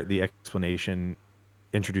where the explanation,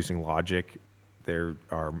 introducing logic, there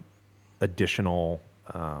are additional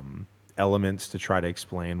elements to try to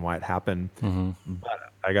explain why it happened. But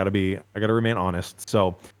I gotta remain honest.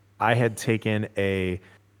 So I had taken I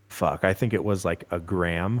think it was like a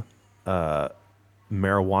gram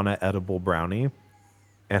marijuana edible brownie,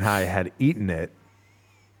 and I had eaten it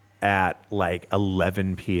at like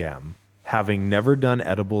 11 p.m. having never done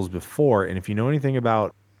edibles before. And if you know anything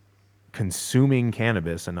about consuming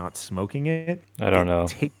cannabis and not smoking it, I don't know.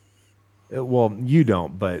 Well, you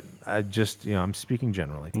don't, but I just, I'm speaking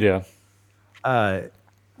generally. Yeah.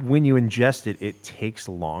 When you ingest it, it takes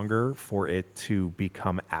longer for it to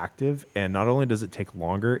become active. And not only does it take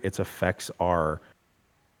longer, its effects are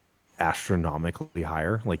astronomically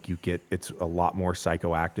higher. Like it's a lot more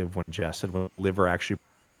psychoactive when ingested, when the liver actually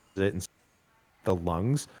puts it in the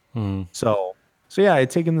lungs. So yeah, I had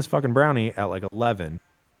taken this fucking brownie at like 11.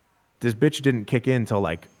 This bitch didn't kick in till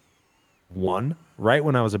like 1, right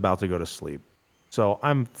when I was about to go to sleep. So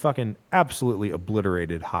I'm fucking absolutely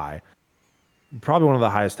obliterated high. Probably one of the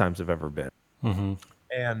highest times I've ever been.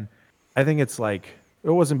 And I think it's like, it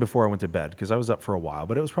wasn't before I went to bed because I was up for a while,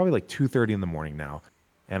 but it was probably like 2:30 in the morning now.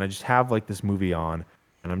 And I just have like this movie on,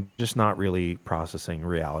 and I'm just not really processing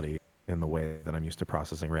reality in the way that I'm used to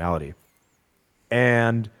processing reality.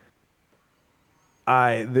 And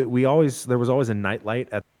there was always a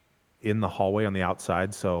nightlight in the hallway on the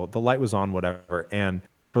outside, so the light was on, whatever. And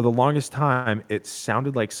for the longest time, it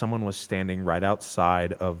sounded like someone was standing right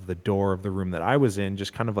outside of the door of the room that I was in,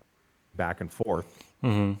 just kind of like back and forth.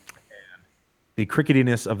 And the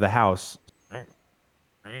cricketiness of the house,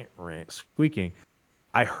 squeaking,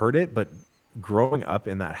 I heard it, but growing up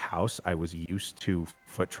in that house, I was used to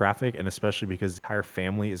foot traffic, and especially because the entire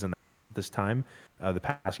family is in this time, the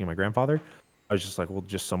passing of my grandfather, I was just like, well,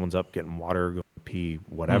 just someone's up getting water, going to pee,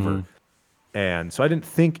 whatever. And so I didn't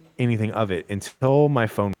think anything of it until my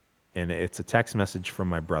phone, and it's a text message from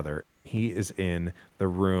my brother. He is in the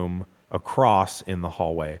room across in the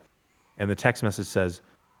hallway. And the text message says,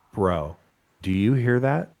 "Bro, do you hear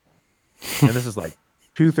that?" And this is like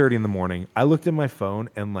 2:30 in the morning. I looked at my phone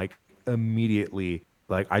and like immediately,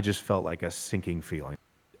 like I just felt like a sinking feeling.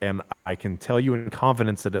 And I can tell you in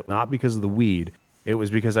confidence that it not because of the weed, it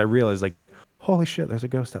was because I realized like, holy shit, there's a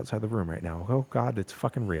ghost outside the room right now. Oh God, it's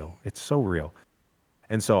fucking real. It's so real.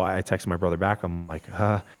 And so I texted my brother back. I'm like,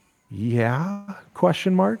 yeah,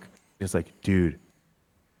 question mark. He's like, dude,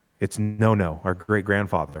 it's no, our great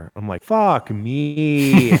grandfather. I'm like, fuck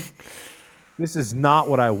me. This is not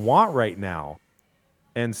what I want right now.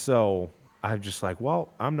 And so I'm just like, well,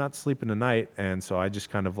 I'm not sleeping tonight. And so I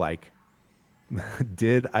just kind of like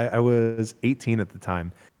I was 18 at the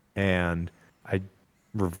time, and I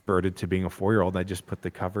reverted to being a 4-year-old. I just put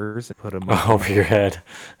the covers and put them over your head.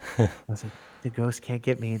 I was like, the ghost can't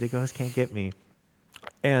get me. The ghost can't get me.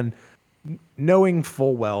 And knowing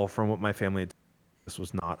full well from what my family had, this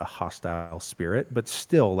was not a hostile spirit, but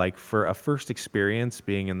still, like for a first experience,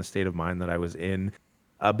 being in the state of mind that I was in,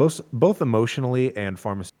 both emotionally and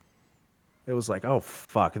pharmaceutically, it was like, oh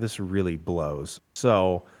fuck, this really blows.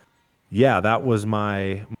 So yeah, that was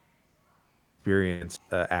my experience,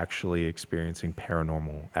 actually experiencing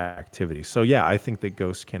paranormal activity. So yeah, I think that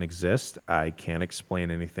ghosts can exist. I can't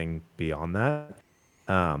explain anything beyond that.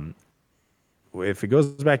 If it goes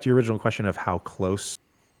back to your original question of how close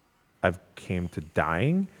I've came to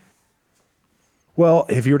dying, well,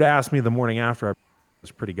 if you were to ask me the morning after, I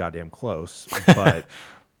was pretty goddamn close. But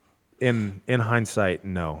in hindsight,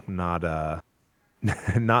 no, not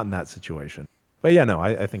not in that situation. But yeah, no,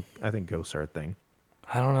 I think ghosts are a thing.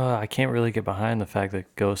 I don't know. I can't really get behind the fact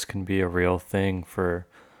that ghosts can be a real thing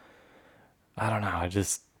I don't know.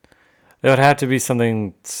 It would have to be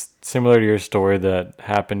something similar to your story that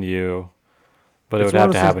happened to you but it It's would one have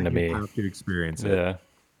of to those things happen to that you me. have to experience it. Yeah.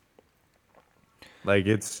 Like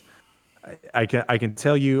I can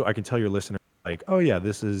tell your listener like, oh yeah,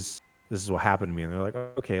 this is what happened to me, and they're like,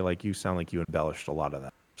 okay, like you sound like you embellished a lot of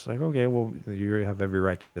that. It's like, okay, well, you have every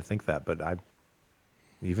right to think that, but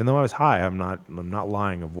even though I was high, I'm not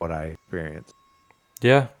lying of what I experienced.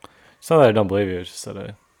 Yeah. It's not that I don't believe you. It's just that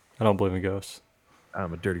I don't believe in ghosts.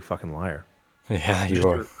 I'm a dirty fucking liar. Yeah, you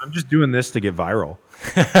are. I'm just doing this to get viral.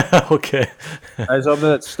 Okay. I just hope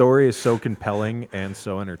that story is so compelling and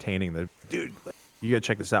so entertaining that, dude, like, you gotta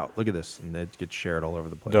check this out. Look at this, and it gets shared all over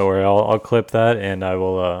the place. Don't worry. I'll clip that and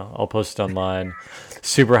I'll post it online.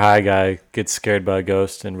 Super high guy gets scared by a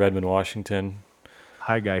ghost in Redmond, Washington.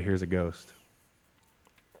 Hi, guy. Here's a ghost.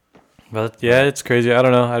 But yeah, it's crazy. I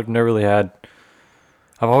don't know. I've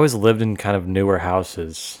always lived in kind of newer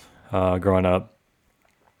houses growing up.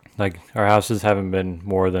 Like our houses haven't been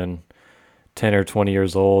more than 10 or 20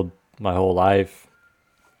 years old my whole life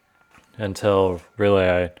until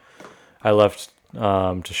really I left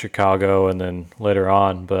to Chicago and then later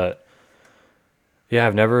on. But yeah,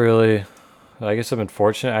 I've never really, I guess I've been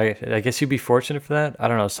fortunate. I guess you'd be fortunate for that. I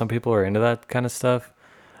don't know. Some people are into that kind of stuff.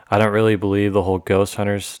 I don't really believe the whole ghost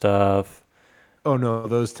hunters stuff, Oh no,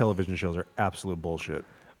 those television shows are absolute bullshit.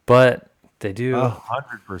 but they do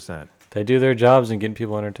 100%. they do their jobs in getting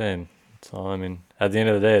people entertained. So I mean, at the end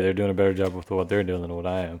of the day, they're doing a better job with what they're doing than what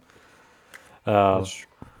I am.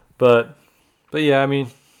 But yeah, I mean,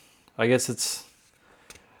 I guess it's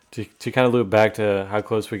to kind of loop back to how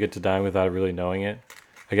close we get to dying without really knowing it.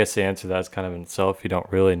 I guess the answer to that's kind of in itself. You don't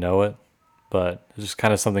really know it, but it's just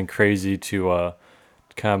kind of something crazy to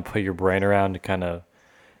kind of put your brain around to kind of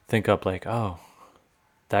think up like, oh,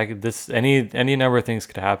 any number of things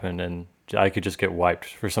could happen, and I could just get wiped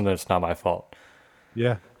for something that's not my fault.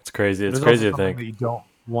 Yeah. It's crazy. It's There's crazy also to something think. that you don't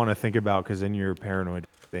want to think about because then you're paranoid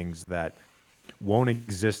of things that won't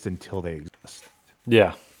exist until they exist.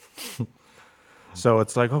 Yeah, So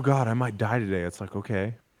it's like, oh God, I might die today. It's like,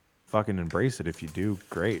 okay, fucking embrace it. If you do,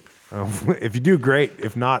 great. If you do, great.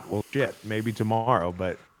 If not, well, shit, maybe tomorrow.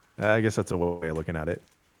 But I guess that's a way of looking at it.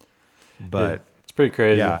 But it's pretty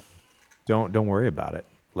crazy. yeah, don't worry about it.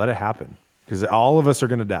 Let it happen because all of us are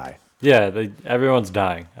gonna die. Yeah, everyone's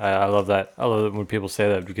dying. I love that. I love it when people say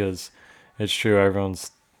that because it's true.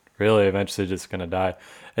 Everyone's really eventually just gonna die.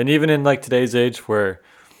 And even in like today's age, where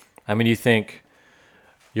I mean, you think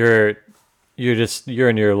you're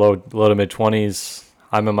in your low to mid 20s.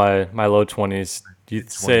 I'm in my low 20s. You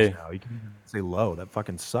 20s say now. You can even say low. That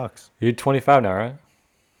fucking sucks. you're 25 now, right?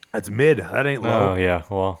 That's mid. That ain't Oh low. yeah.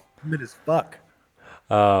 Well, Mid as fuck.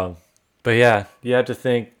 but yeah, you have to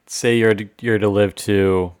think. Say you're to live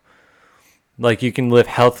to, like you can live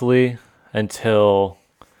healthily until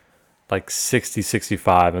like 60,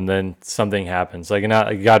 65, and then something happens. Like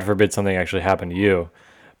not, God forbid something actually happened to you,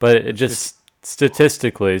 but it just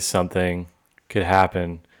statistically something could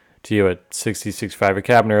happen to you at 60, 65. It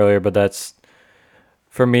could happen earlier, but that's,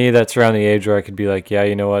 for me, that's around the age where I could be like, yeah,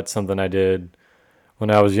 you know what, something I did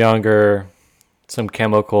when I was younger, some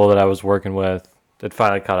chemical that I was working with, it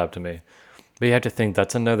finally caught up to me. But you have to think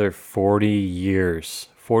that's another 40 years,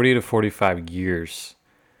 40 to 45 years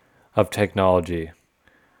of technology.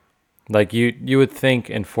 Like you would think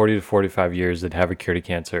in 40 to 45 years they'd have a cure to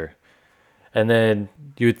cancer. And then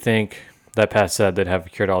you would think that past that they'd have a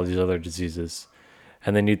cure to all these other diseases.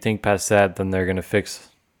 And then you'd think past that then they're going to fix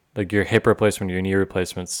like your hip replacement, your knee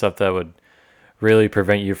replacement, stuff that would really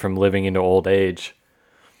prevent you from living into old age.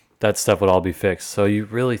 That stuff would all be fixed. So you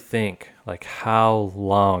really think like how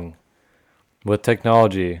long with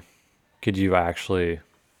technology could you actually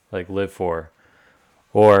like live for?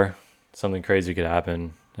 Or something crazy could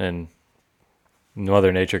happen and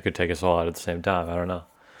Mother Nature could take us all out at the same time. I don't know.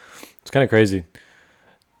 It's kind of crazy.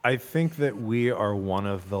 I think that we are one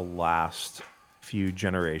of the last few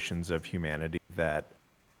generations of humanity that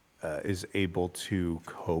is able to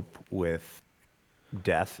cope with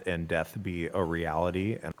death and death be a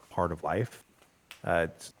reality and part of life.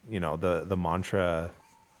 It's, the mantra,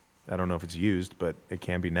 I don't know if it's used, but it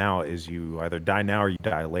can be now, is you either die now or you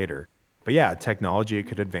die later. But yeah, technology, it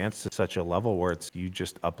could advance to such a level where it's you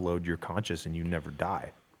just upload your conscious and you never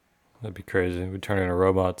die. That'd be crazy. We turn into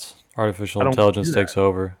robots. Artificial I don't intelligence do that. takes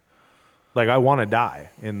over. Like I want to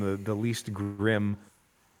die in the least grim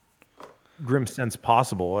sense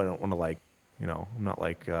possible. I don't want to I'm not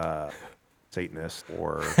like Satanist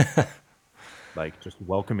or like just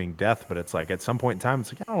welcoming death, but it's like at some point in time,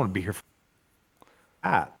 it's like I don't want to be here for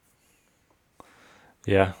that.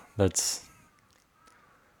 Yeah, it's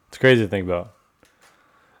crazy to think about.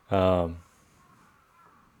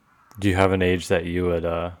 Do you have an age that you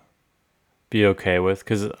would be okay with?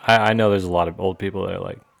 Because I know there's a lot of old people that are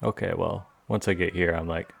like, okay, well, once I get here, I'm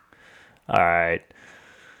like, all right,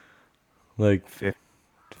 like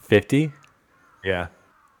 50? Yeah.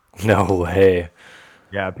 No way.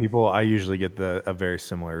 Yeah, people. I usually get a very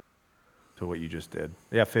similar to what you just did.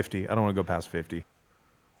 Yeah, 50. I don't want to go past 50.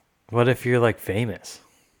 What if you're like famous?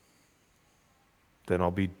 Then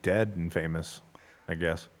I'll be dead and famous, I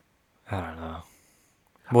guess. I don't know.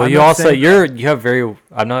 Well, I'm you not also saying- you have very.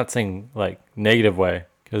 I'm not saying like negative way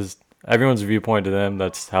because everyone's viewpoint to them.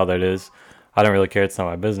 That's how that is. I don't really care. It's not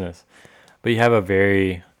my business. But you have a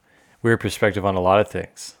very weird perspective on a lot of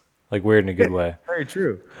things. Like weird in a good way. Very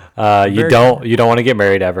true. You Very don't want to get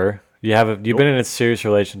married ever. You've been in a serious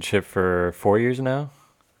relationship for 4 years now.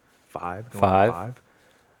 5. going on 5. 5.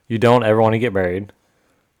 You don't ever want to get married,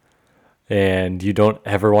 and you don't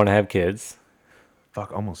ever want to have kids.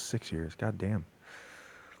 Fuck, almost 6 years. God damn.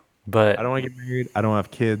 But I don't want to get married. I don't have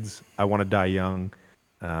kids. I want to die young.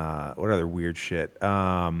 What other weird shit?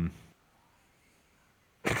 I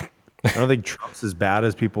don't think Trump's as bad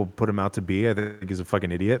as people put him out to be. I think he's a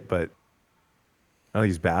fucking idiot, but I don't think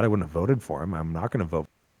he's bad. I wouldn't have voted for him. I'm not going to vote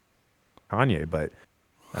for Kanye, but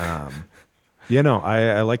I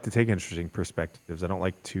like to take interesting perspectives. I don't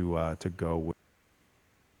like to go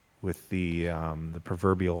with the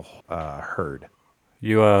proverbial herd.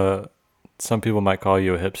 you, some people might call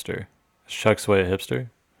you a hipster. Is Chuck Sway a hipster?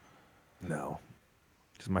 No,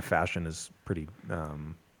 because my fashion is pretty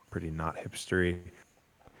not hipstery.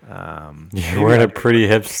 You're wearing a pretty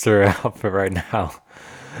hipster outfit right now.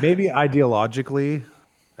 Maybe ideologically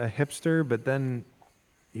a hipster, but then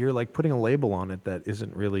you're like putting a label on it that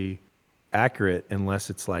isn't really accurate unless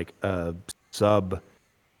it's like a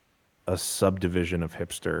subdivision of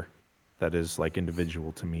hipster that is like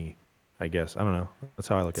individual to me, I guess. I don't know. That's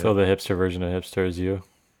how I look at So it. the hipster version of hipster is you.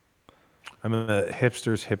 I'm a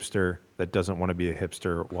hipster's hipster that doesn't want to be a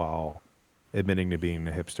hipster while admitting to being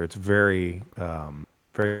a hipster. It's very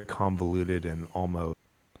very convoluted and almost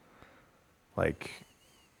like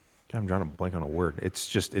I'm drawing a blank on a word. It's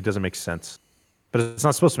just it doesn't make sense. But it's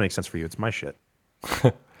not supposed to make sense for you. It's my shit.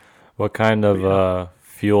 What kind of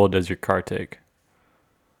fuel does your car take?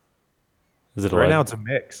 Is it Right now it's a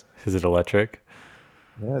mix. Is it electric?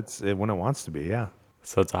 Yeah, it's when it wants to be. Yeah,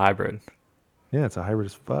 So it's a hybrid. yeah, it's a hybrid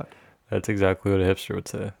as fuck. That's exactly what a hipster would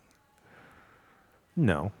say.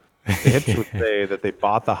 No, the hips would say that they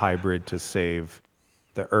bought the hybrid to save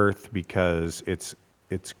the earth because it's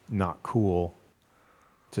not cool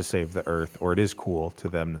to save the earth, or it is cool to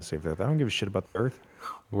them to save the earth. I don't give a shit about the earth.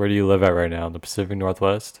 Where do you live at right now? In the Pacific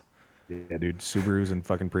Northwest? Yeah, dude, Subarus and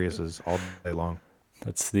fucking Priuses all day long.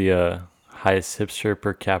 That's the highest hipster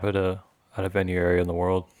per capita out of any area in the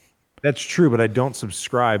world. That's true, but I don't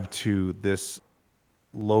subscribe to this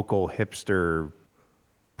local hipster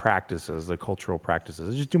practices, the cultural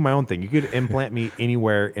practices. I just do my own thing. You could implant me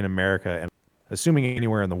anywhere in America and assuming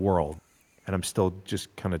anywhere in the world, and I'm still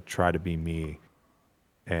just kind of try to be me.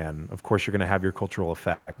 And of course, you're going to have your cultural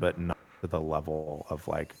effect, but not to the level of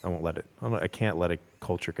like I can't let a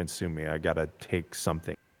culture consume me. I got to take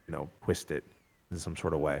something, twist it in some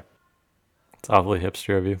sort of way. It's awfully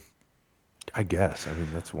hipster of you. I guess. I mean,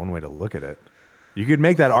 that's one way to look at it. You could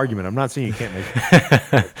make that argument. I'm not saying you can't make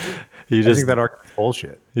it. You I just think that argument's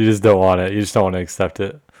bullshit. you just don't want it. You just don't want to accept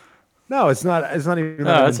it. No, it's not. It's not even. No,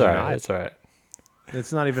 not that's even all right. denial. That's all right.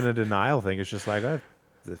 It's not even a denial thing. It's just like,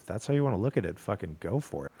 if that's how you want to look at it, fucking go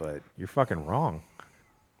for it. But you're fucking wrong.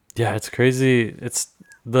 Yeah, it's crazy.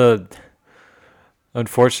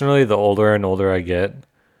 Unfortunately, the older and older I get,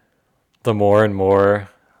 the more and more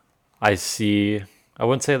I see. I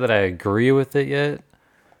wouldn't say that I agree with it yet.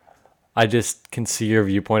 I just can see your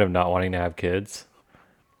viewpoint of not wanting to have kids.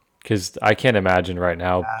 Because I can't imagine right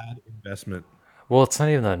now. Bad investment. Well, it's not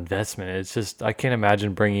even an investment. It's just, I can't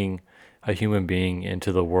imagine bringing a human being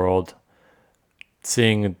into the world,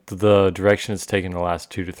 seeing the direction it's taken the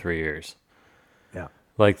last 2 to 3 years. Yeah.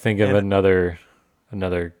 Like, think of And-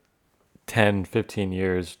 another 10, 15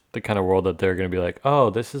 years, the kind of world that they're going to be like, oh,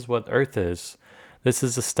 this is what Earth is. This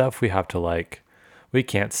is the stuff we have to like. We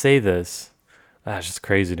can't say this. That's just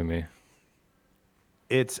crazy to me.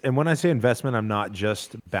 And when I say investment, I'm not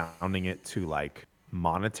just bounding it to like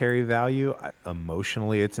monetary value.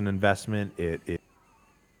 Emotionally, it's an investment. It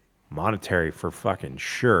monetary for fucking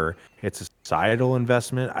sure. It's a societal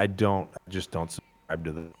investment. I just don't subscribe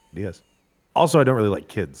to the ideas. Also, I don't really like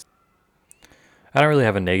kids. I don't really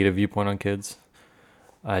have a negative viewpoint on kids.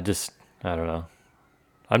 I don't know.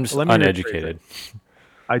 I'm just Let me rephrase uneducated.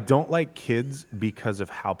 I don't like kids because of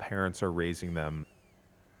how parents are raising them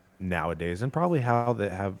nowadays, and probably how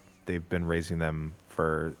they've been raising them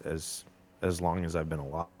for as long as I've been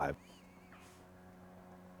alive.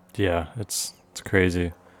 Yeah, it's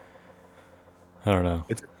crazy. I don't know.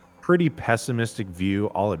 It's a pretty pessimistic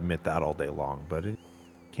view. I'll admit that all day long, but it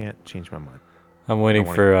can't change my mind. I'm waiting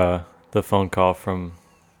wanna- for the phone call from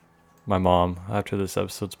my mom after this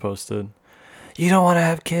episode's posted. You don't want to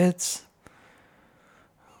have kids?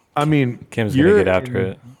 I mean, Kim's gonna get after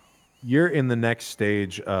it. You're in the next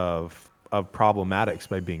stage of problematics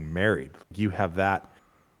by being married. You have that.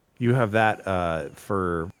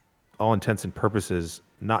 For all intents and purposes,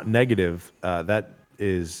 not negative. That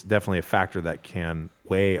is definitely a factor that can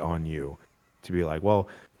weigh on you. To be like, well,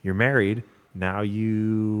 you're married now.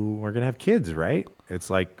 You are gonna have kids, right? It's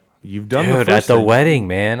like you've done Dude, the at first the thing. wedding,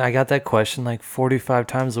 man, I got that question like 45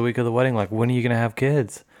 times the week of the wedding. Like, when are you gonna have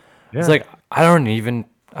kids? It's Yeah. like I don't even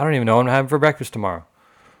know what I'm having for breakfast tomorrow.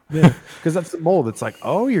 Because that's the mold. It's like,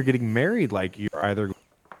 oh, you're getting married. Like you're either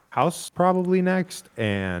house probably next,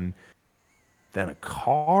 and then a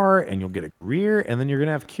car, and you'll get a career, and then you're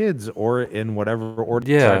gonna have kids, or in whatever order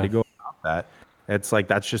you decide Yeah. to go about that. It's like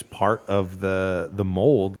that's just part of the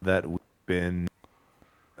mold that Living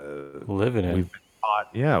in. we've been taught.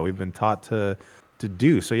 Yeah, we've been taught to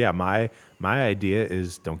do. So yeah, my idea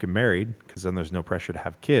is don't get married because then there's no pressure to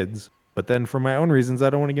have kids. But then for my own reasons, I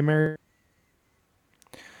don't want to get married.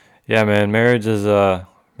 Yeah, man, marriage is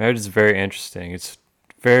very interesting. It's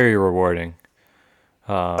very rewarding.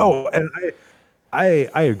 Oh, and I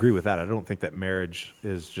agree with that. I don't think that marriage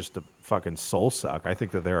is just a fucking soul suck. I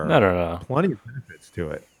think that there are No. plenty of benefits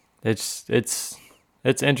to it. It's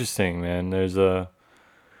interesting, man. It's a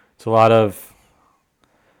lot of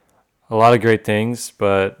great things,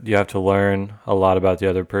 but you have to learn a lot about the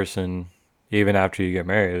other person even after you get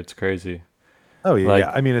married. It's crazy. Oh yeah, Like-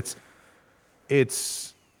 yeah. I mean, it's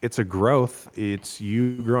a growth. It's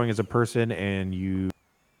you growing as a person and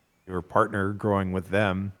your partner growing with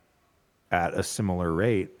them at a similar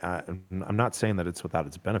rate. I'm not saying that it's without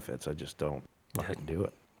its benefits. I just don't fucking do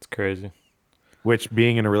it. It's crazy. Which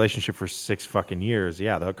being in a relationship for 6 fucking years,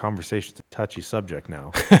 yeah, the conversation's a touchy subject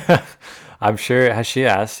now. I'm sure. Has she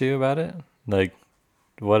asked you about it? Like,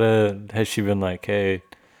 has she been like, hey,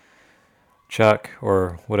 Chuck,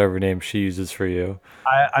 or whatever name she uses for you?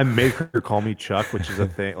 I make her call me Chuck, which is a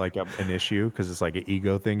thing, like an issue, because it's like an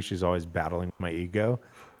ego thing. She's always battling with my ego.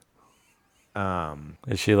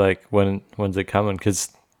 Is she like, when's it coming?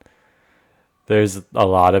 Because there's a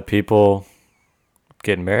lot of people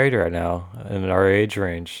getting married right now in our age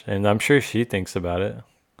range, and I'm sure she thinks about it.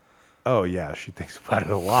 Oh yeah, she thinks about it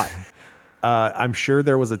a lot. I'm sure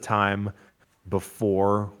there was a time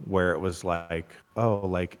before where it was like, oh,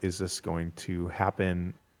 like, is this going to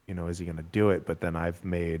happen? You know, is he going to do it? But then I've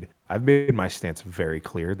made my stance very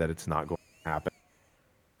clear that it's not going to happen.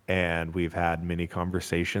 And we've had many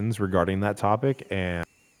conversations regarding that topic, and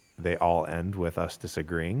they all end with us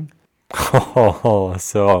disagreeing. Oh,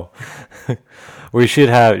 so we should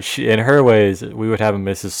have, in her ways, we would have a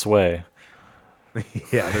Mrs. Sway.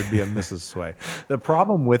 Yeah, there'd be a Mrs. Sway. The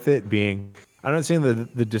problem with it being, I'm not saying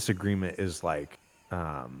that the disagreement is like,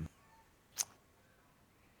 well,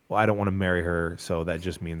 I don't want to marry her, so that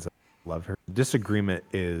just means I love her. Disagreement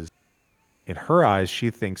is, in her eyes, she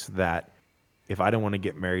thinks that if I don't want to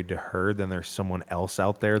get married to her, then there's someone else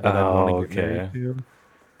out there that I want to get married to.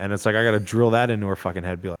 And it's like, I got to drill that into her fucking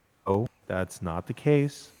head, be like, oh, that's not the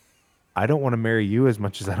case. I don't want to marry you as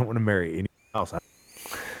much as I don't want to marry anyone else.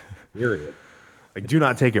 Period. Like, do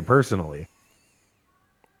not take it personally.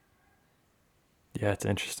 Yeah, it's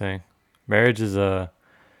interesting. Marriage is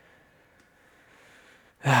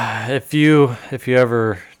if you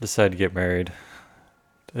ever decide to get married,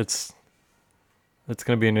 it's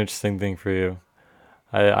gonna be an interesting thing for you.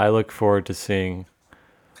 I look forward to seeing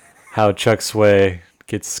how Chuck Sway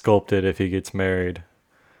gets sculpted if he gets married.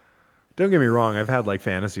 Don't get me wrong. I've had like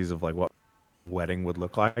fantasies of like what wedding would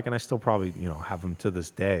look like, and I still probably, have them to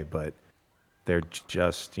this day, but they're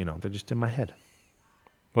just, they're just in my head.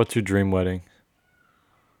 What's your dream wedding?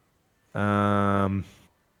 I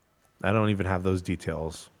don't even have those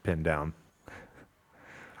details pinned down.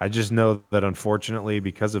 I just know that unfortunately,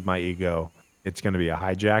 because of my ego, it's going to be a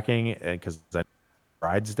hijacking, and because it's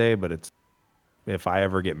bride's day. But if I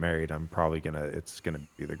ever get married, it's gonna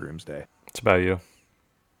be the groom's day. It's about you.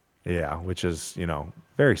 Yeah, which is,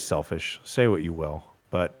 very selfish. Say what you will.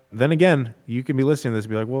 But then again, you can be listening to this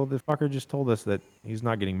and be like, well, this fucker just told us that he's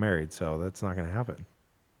not getting married, so that's not going to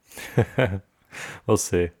happen. We'll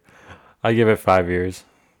see. I give it 5 years.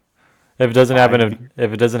 If it doesn't happen,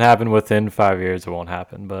 if it doesn't happen within 5 years, it won't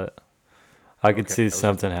happen. But I could see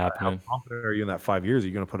something happening. How confident are you in that 5 years? Are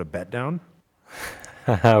you going to put a bet down?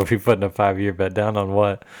 Are we putting a 5-year bet down on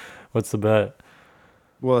what? What's the bet?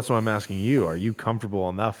 Well, that's what I'm asking you. Are you comfortable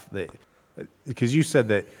enough that, because you said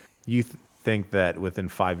that you think that within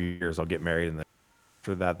 5 years I'll get married, and then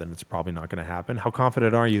after that, then it's probably not going to happen. How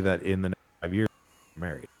confident are you that in the next 5 years I'll get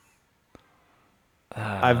married?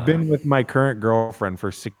 I've been with my current girlfriend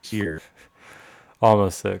for 6 years,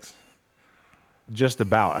 Almost 6. just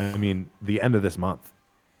about. I mean, the end of this month.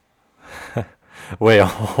 Wait,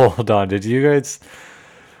 hold on. Did you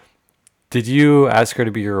ask her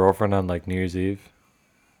to be your girlfriend on like New Year's Eve?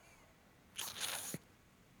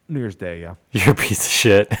 New Year's Day, yeah. You're a piece of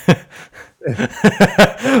shit.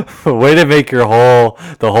 Way to make the whole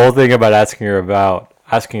thing about asking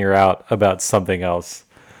her out about something else.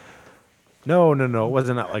 No. It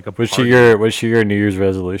wasn't at like a Was party. she your New Year's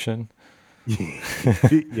resolution?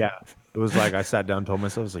 Yeah. It was like I sat down and told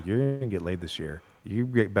myself, I was like, you're going to get laid this year.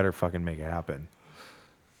 Better fucking make it happen.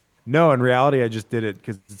 No, in reality, I just did it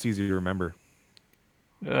because it's easy to remember.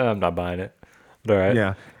 I'm not buying it. But all right.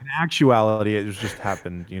 Yeah. In actuality, it was just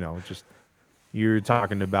happened, just you're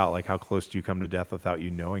talking about like how close do you come to death without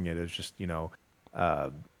you knowing it. It's just,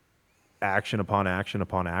 action upon action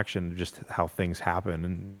upon action, just how things happen,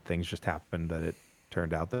 and things just happened that it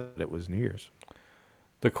turned out that it was New Year's.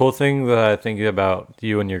 The cool thing that I think about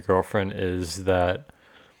you and your girlfriend is that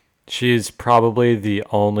she's probably the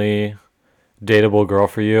only dateable girl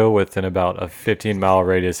for you within about a 15-mile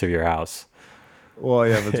radius of your house. Well,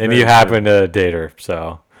 yeah. That's And you happen to date her,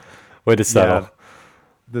 so way to settle. Yeah,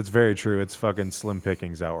 that's very true. It's fucking slim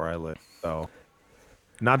pickings out where I live. So,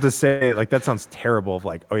 not to say like that sounds terrible. Of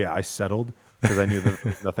like, oh yeah, I settled because I knew that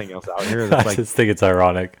there was nothing else out here. That's I like just think it's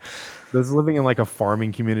ironic. that's living in like a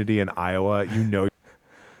farming community in Iowa.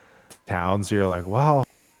 Towns. So you're like, wow,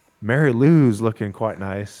 Mary Lou's looking quite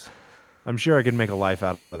nice. I'm sure I can make a life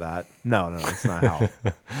out of that. No, it's not how.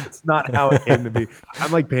 It's not how it came to be.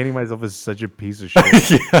 I'm like painting myself as such a piece of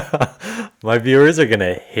shit. Yeah. My viewers are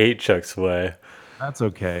gonna hate Chuck Sway. That's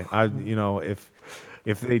okay.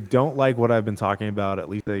 If they don't like what I've been talking about, at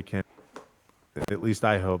least they can. At least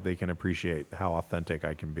I hope they can appreciate how authentic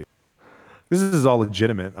I can be. This is all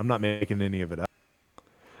legitimate. I'm not making any of it up.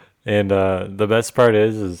 And the best part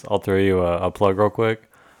is I'll throw you a plug real quick.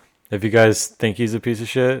 If you guys think he's a piece of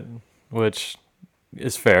shit, which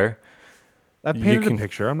is fair, I painted a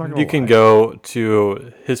picture. I'm not gonna You can lie. go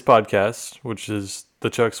to his podcast, which is the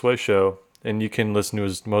Chuck Sway Show, and you can listen to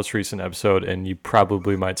his most recent episode, and you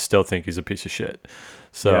probably might still think he's a piece of shit.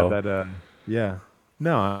 So Yeah.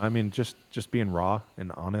 No, I mean just being raw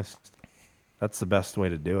and honest. That's the best way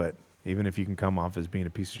to do it. Even if you can come off as being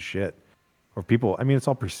a piece of shit, or people. I mean, it's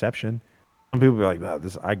all perception. Some people be like, "Oh,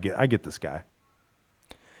 I get this guy.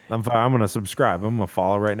 I'm gonna subscribe. I'm gonna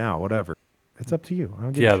follow right now. Whatever. It's up to you. I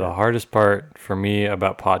don't give a yeah, shit. the hardest part for me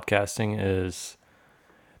about podcasting is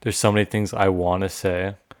there's so many things I want to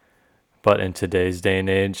say, but in today's day and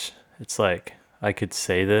age, it's like I could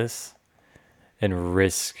say this and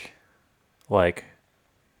risk like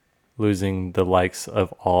losing the likes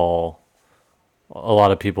of a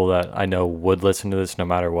lot of people that I know would listen to this no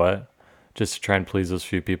matter what, just to try and please those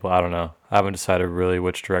few people. I don't know. I haven't decided really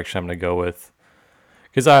which direction I'm going to go with.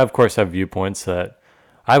 Because I, of course, have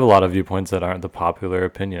I have a lot of viewpoints that aren't the popular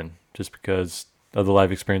opinion, just because of the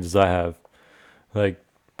life experiences I have.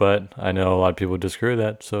 But I know a lot of people disagree with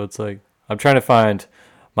that, so it's like I'm trying to find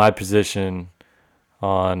my position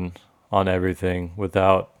on everything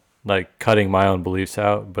without like cutting my own beliefs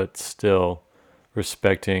out, but still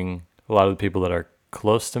respecting a lot of the people that are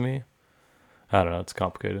close to me. I don't know. It's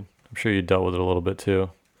complicated. I'm sure you dealt with it a little bit too.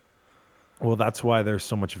 Well, that's why there's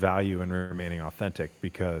so much value in remaining authentic,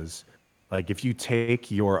 because like if you take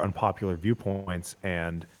your unpopular viewpoints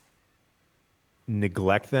and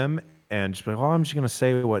neglect them and just be like, oh, I'm just going to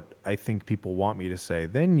say what I think people want me to say,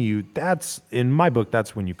 then that's in my book,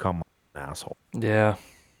 that's when you come off an asshole. Yeah.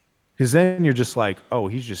 Because then you're just like, oh,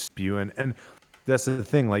 he's just spewing. And that's the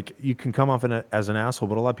thing. Like you can come off as an asshole,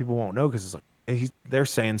 but a lot of people won't know because it's like, they're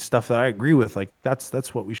saying stuff that I agree with. Like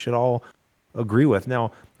that's what we should all agree with.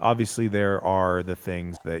 Now, obviously, there are the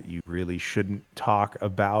things that you really shouldn't talk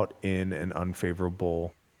about in an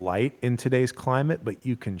unfavorable light in today's climate, but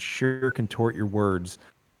you can sure contort your words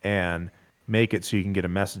and make it so you can get a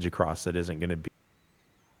message across that isn't going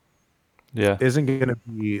to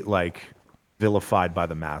be like vilified by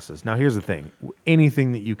the masses. Now, here's the thing.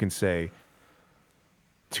 Anything that you can say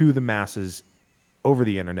to the masses over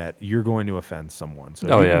the internet, you're going to offend someone.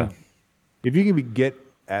 So if you can get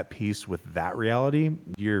at peace with that reality,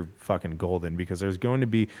 you're fucking golden, because there's going to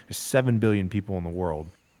be 7 billion people in the world.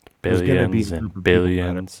 Billions and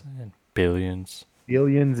billions and billions.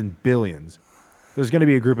 Billions and billions. There's going to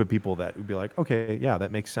be a group of people that would be like, okay, yeah,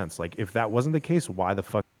 that makes sense. Like, if that wasn't the case, why the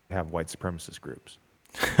fuck do we have white supremacist groups?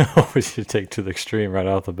 We should take to the extreme right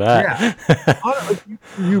off the bat.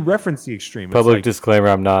 You reference the extreme. It's Public like, disclaimer: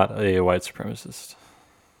 I'm not a white supremacist.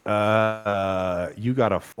 you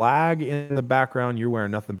got a flag in the background. You're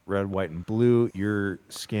wearing nothing but red, white, and blue. Your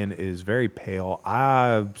skin is very pale.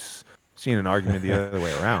 I've seen an argument the other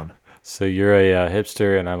way around. So you're a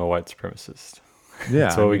hipster, and I'm a white supremacist. Yeah,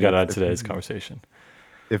 That's what we got out of if- today's conversation.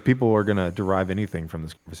 If people are gonna derive anything from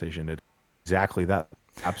this conversation, it's exactly that.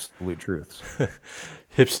 Absolute truths.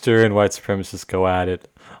 Hipster and white supremacists go at it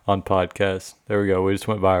on podcast. There we go. We just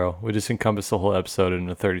went viral. We just encompassed the whole episode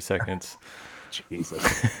in 30 seconds.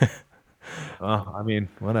 Jesus. I mean,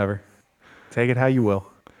 whatever. Take it how you will.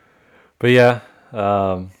 But yeah,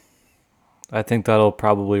 I think that'll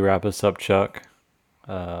probably wrap us up, Chuck.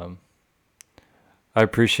 I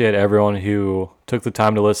appreciate everyone who took the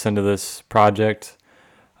time to listen to this project.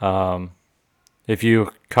 If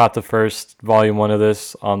you caught the first volume 1 of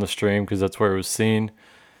this on the stream, because that's where it was seen,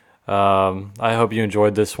 I hope you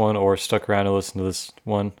enjoyed this one or stuck around to listen to this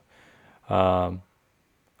one. I'm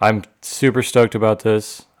super stoked about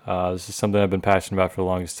this. This is something I've been passionate about for the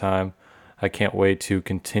longest time. I can't wait to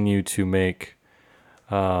continue to make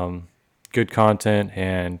good content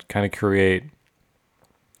and kind of create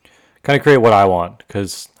what I want,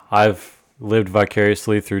 because I've lived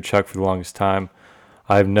vicariously through Chuck for the longest time.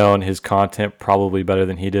 I've known his content probably better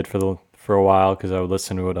than he did for a while, because I would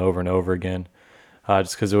listen to it over and over again,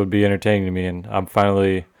 just because it would be entertaining to me. And I'm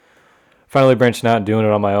finally branching out and doing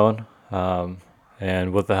it on my own.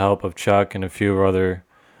 And with the help of Chuck and a few other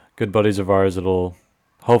good buddies of ours, it'll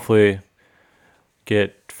hopefully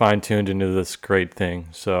get fine-tuned into this great thing.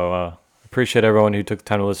 So appreciate everyone who took the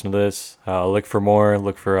time to listen to this. Look for more.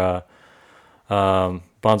 Look for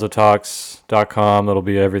bonzotalks.com. That'll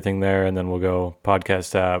be everything there. And then we'll go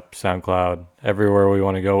podcast app, SoundCloud, everywhere we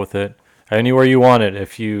want to go with it. Anywhere you want it.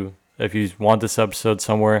 If you want this episode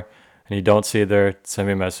somewhere and you don't see it there, send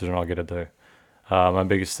me a message and I'll get it there. My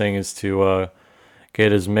biggest thing is to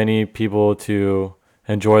get as many people to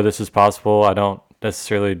enjoy this as possible. I don't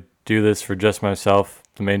necessarily do this for just myself.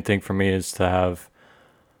 The main thing for me is to have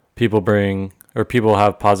people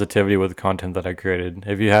have positivity with the content that I created.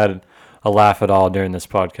 If you had a laugh at all during this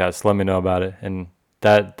podcast, let me know about it. And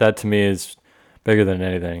that to me is bigger than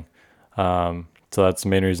anything. So that's the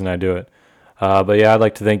main reason I do it. But yeah, I'd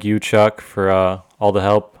like to thank you, Chuck, for all the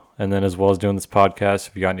help. And then as well as doing this podcast,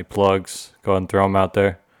 if you got any plugs, go ahead and throw them out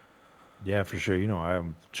there. Yeah, for sure.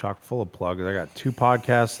 I'm chock full of plugs. I got 2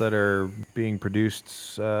 podcasts that are being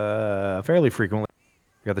produced fairly frequently.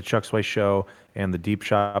 We got the Chuck Sway Show and the Deep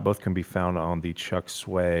Shot. Both can be found on the Chuck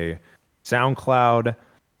Sway SoundCloud.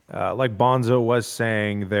 Like Bonzo was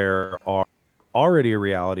saying, there are already a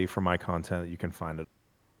reality for my content that you can find it.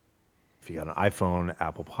 If you got an iPhone,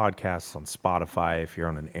 Apple Podcasts, on Spotify. If you're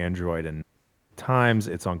on an Android and Times,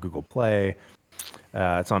 it's on Google Play.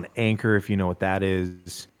 It's on Anchor, if you know what that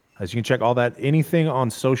is. As you can check all that, anything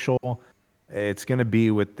on social, it's going to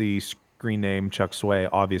be with the screen name Chuck Sway,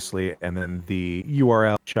 obviously, and then the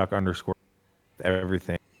URL Chuck_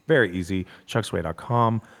 everything. Very easy.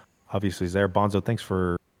 ChuckSway.com obviously is there. Bonzo, thanks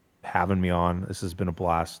for having me on. This has been a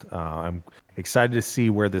blast. I'm excited to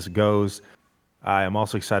see where this goes. I am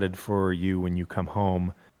also excited for you when you come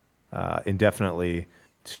home indefinitely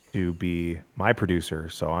to be my producer.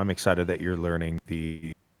 So I'm excited that you're learning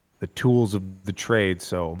the tools of the trade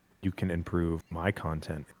so you can improve my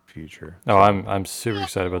content in the future. Oh, I'm super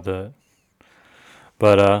excited about that.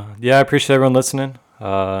 But yeah, I appreciate everyone listening.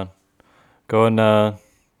 Go and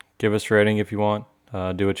give us a rating if you want.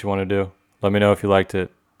 Do what you want to do. Let me know if you liked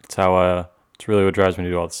it. It's really what drives me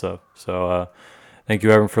to do all this stuff. So thank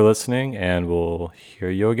you everyone for listening, and we'll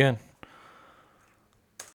hear you again.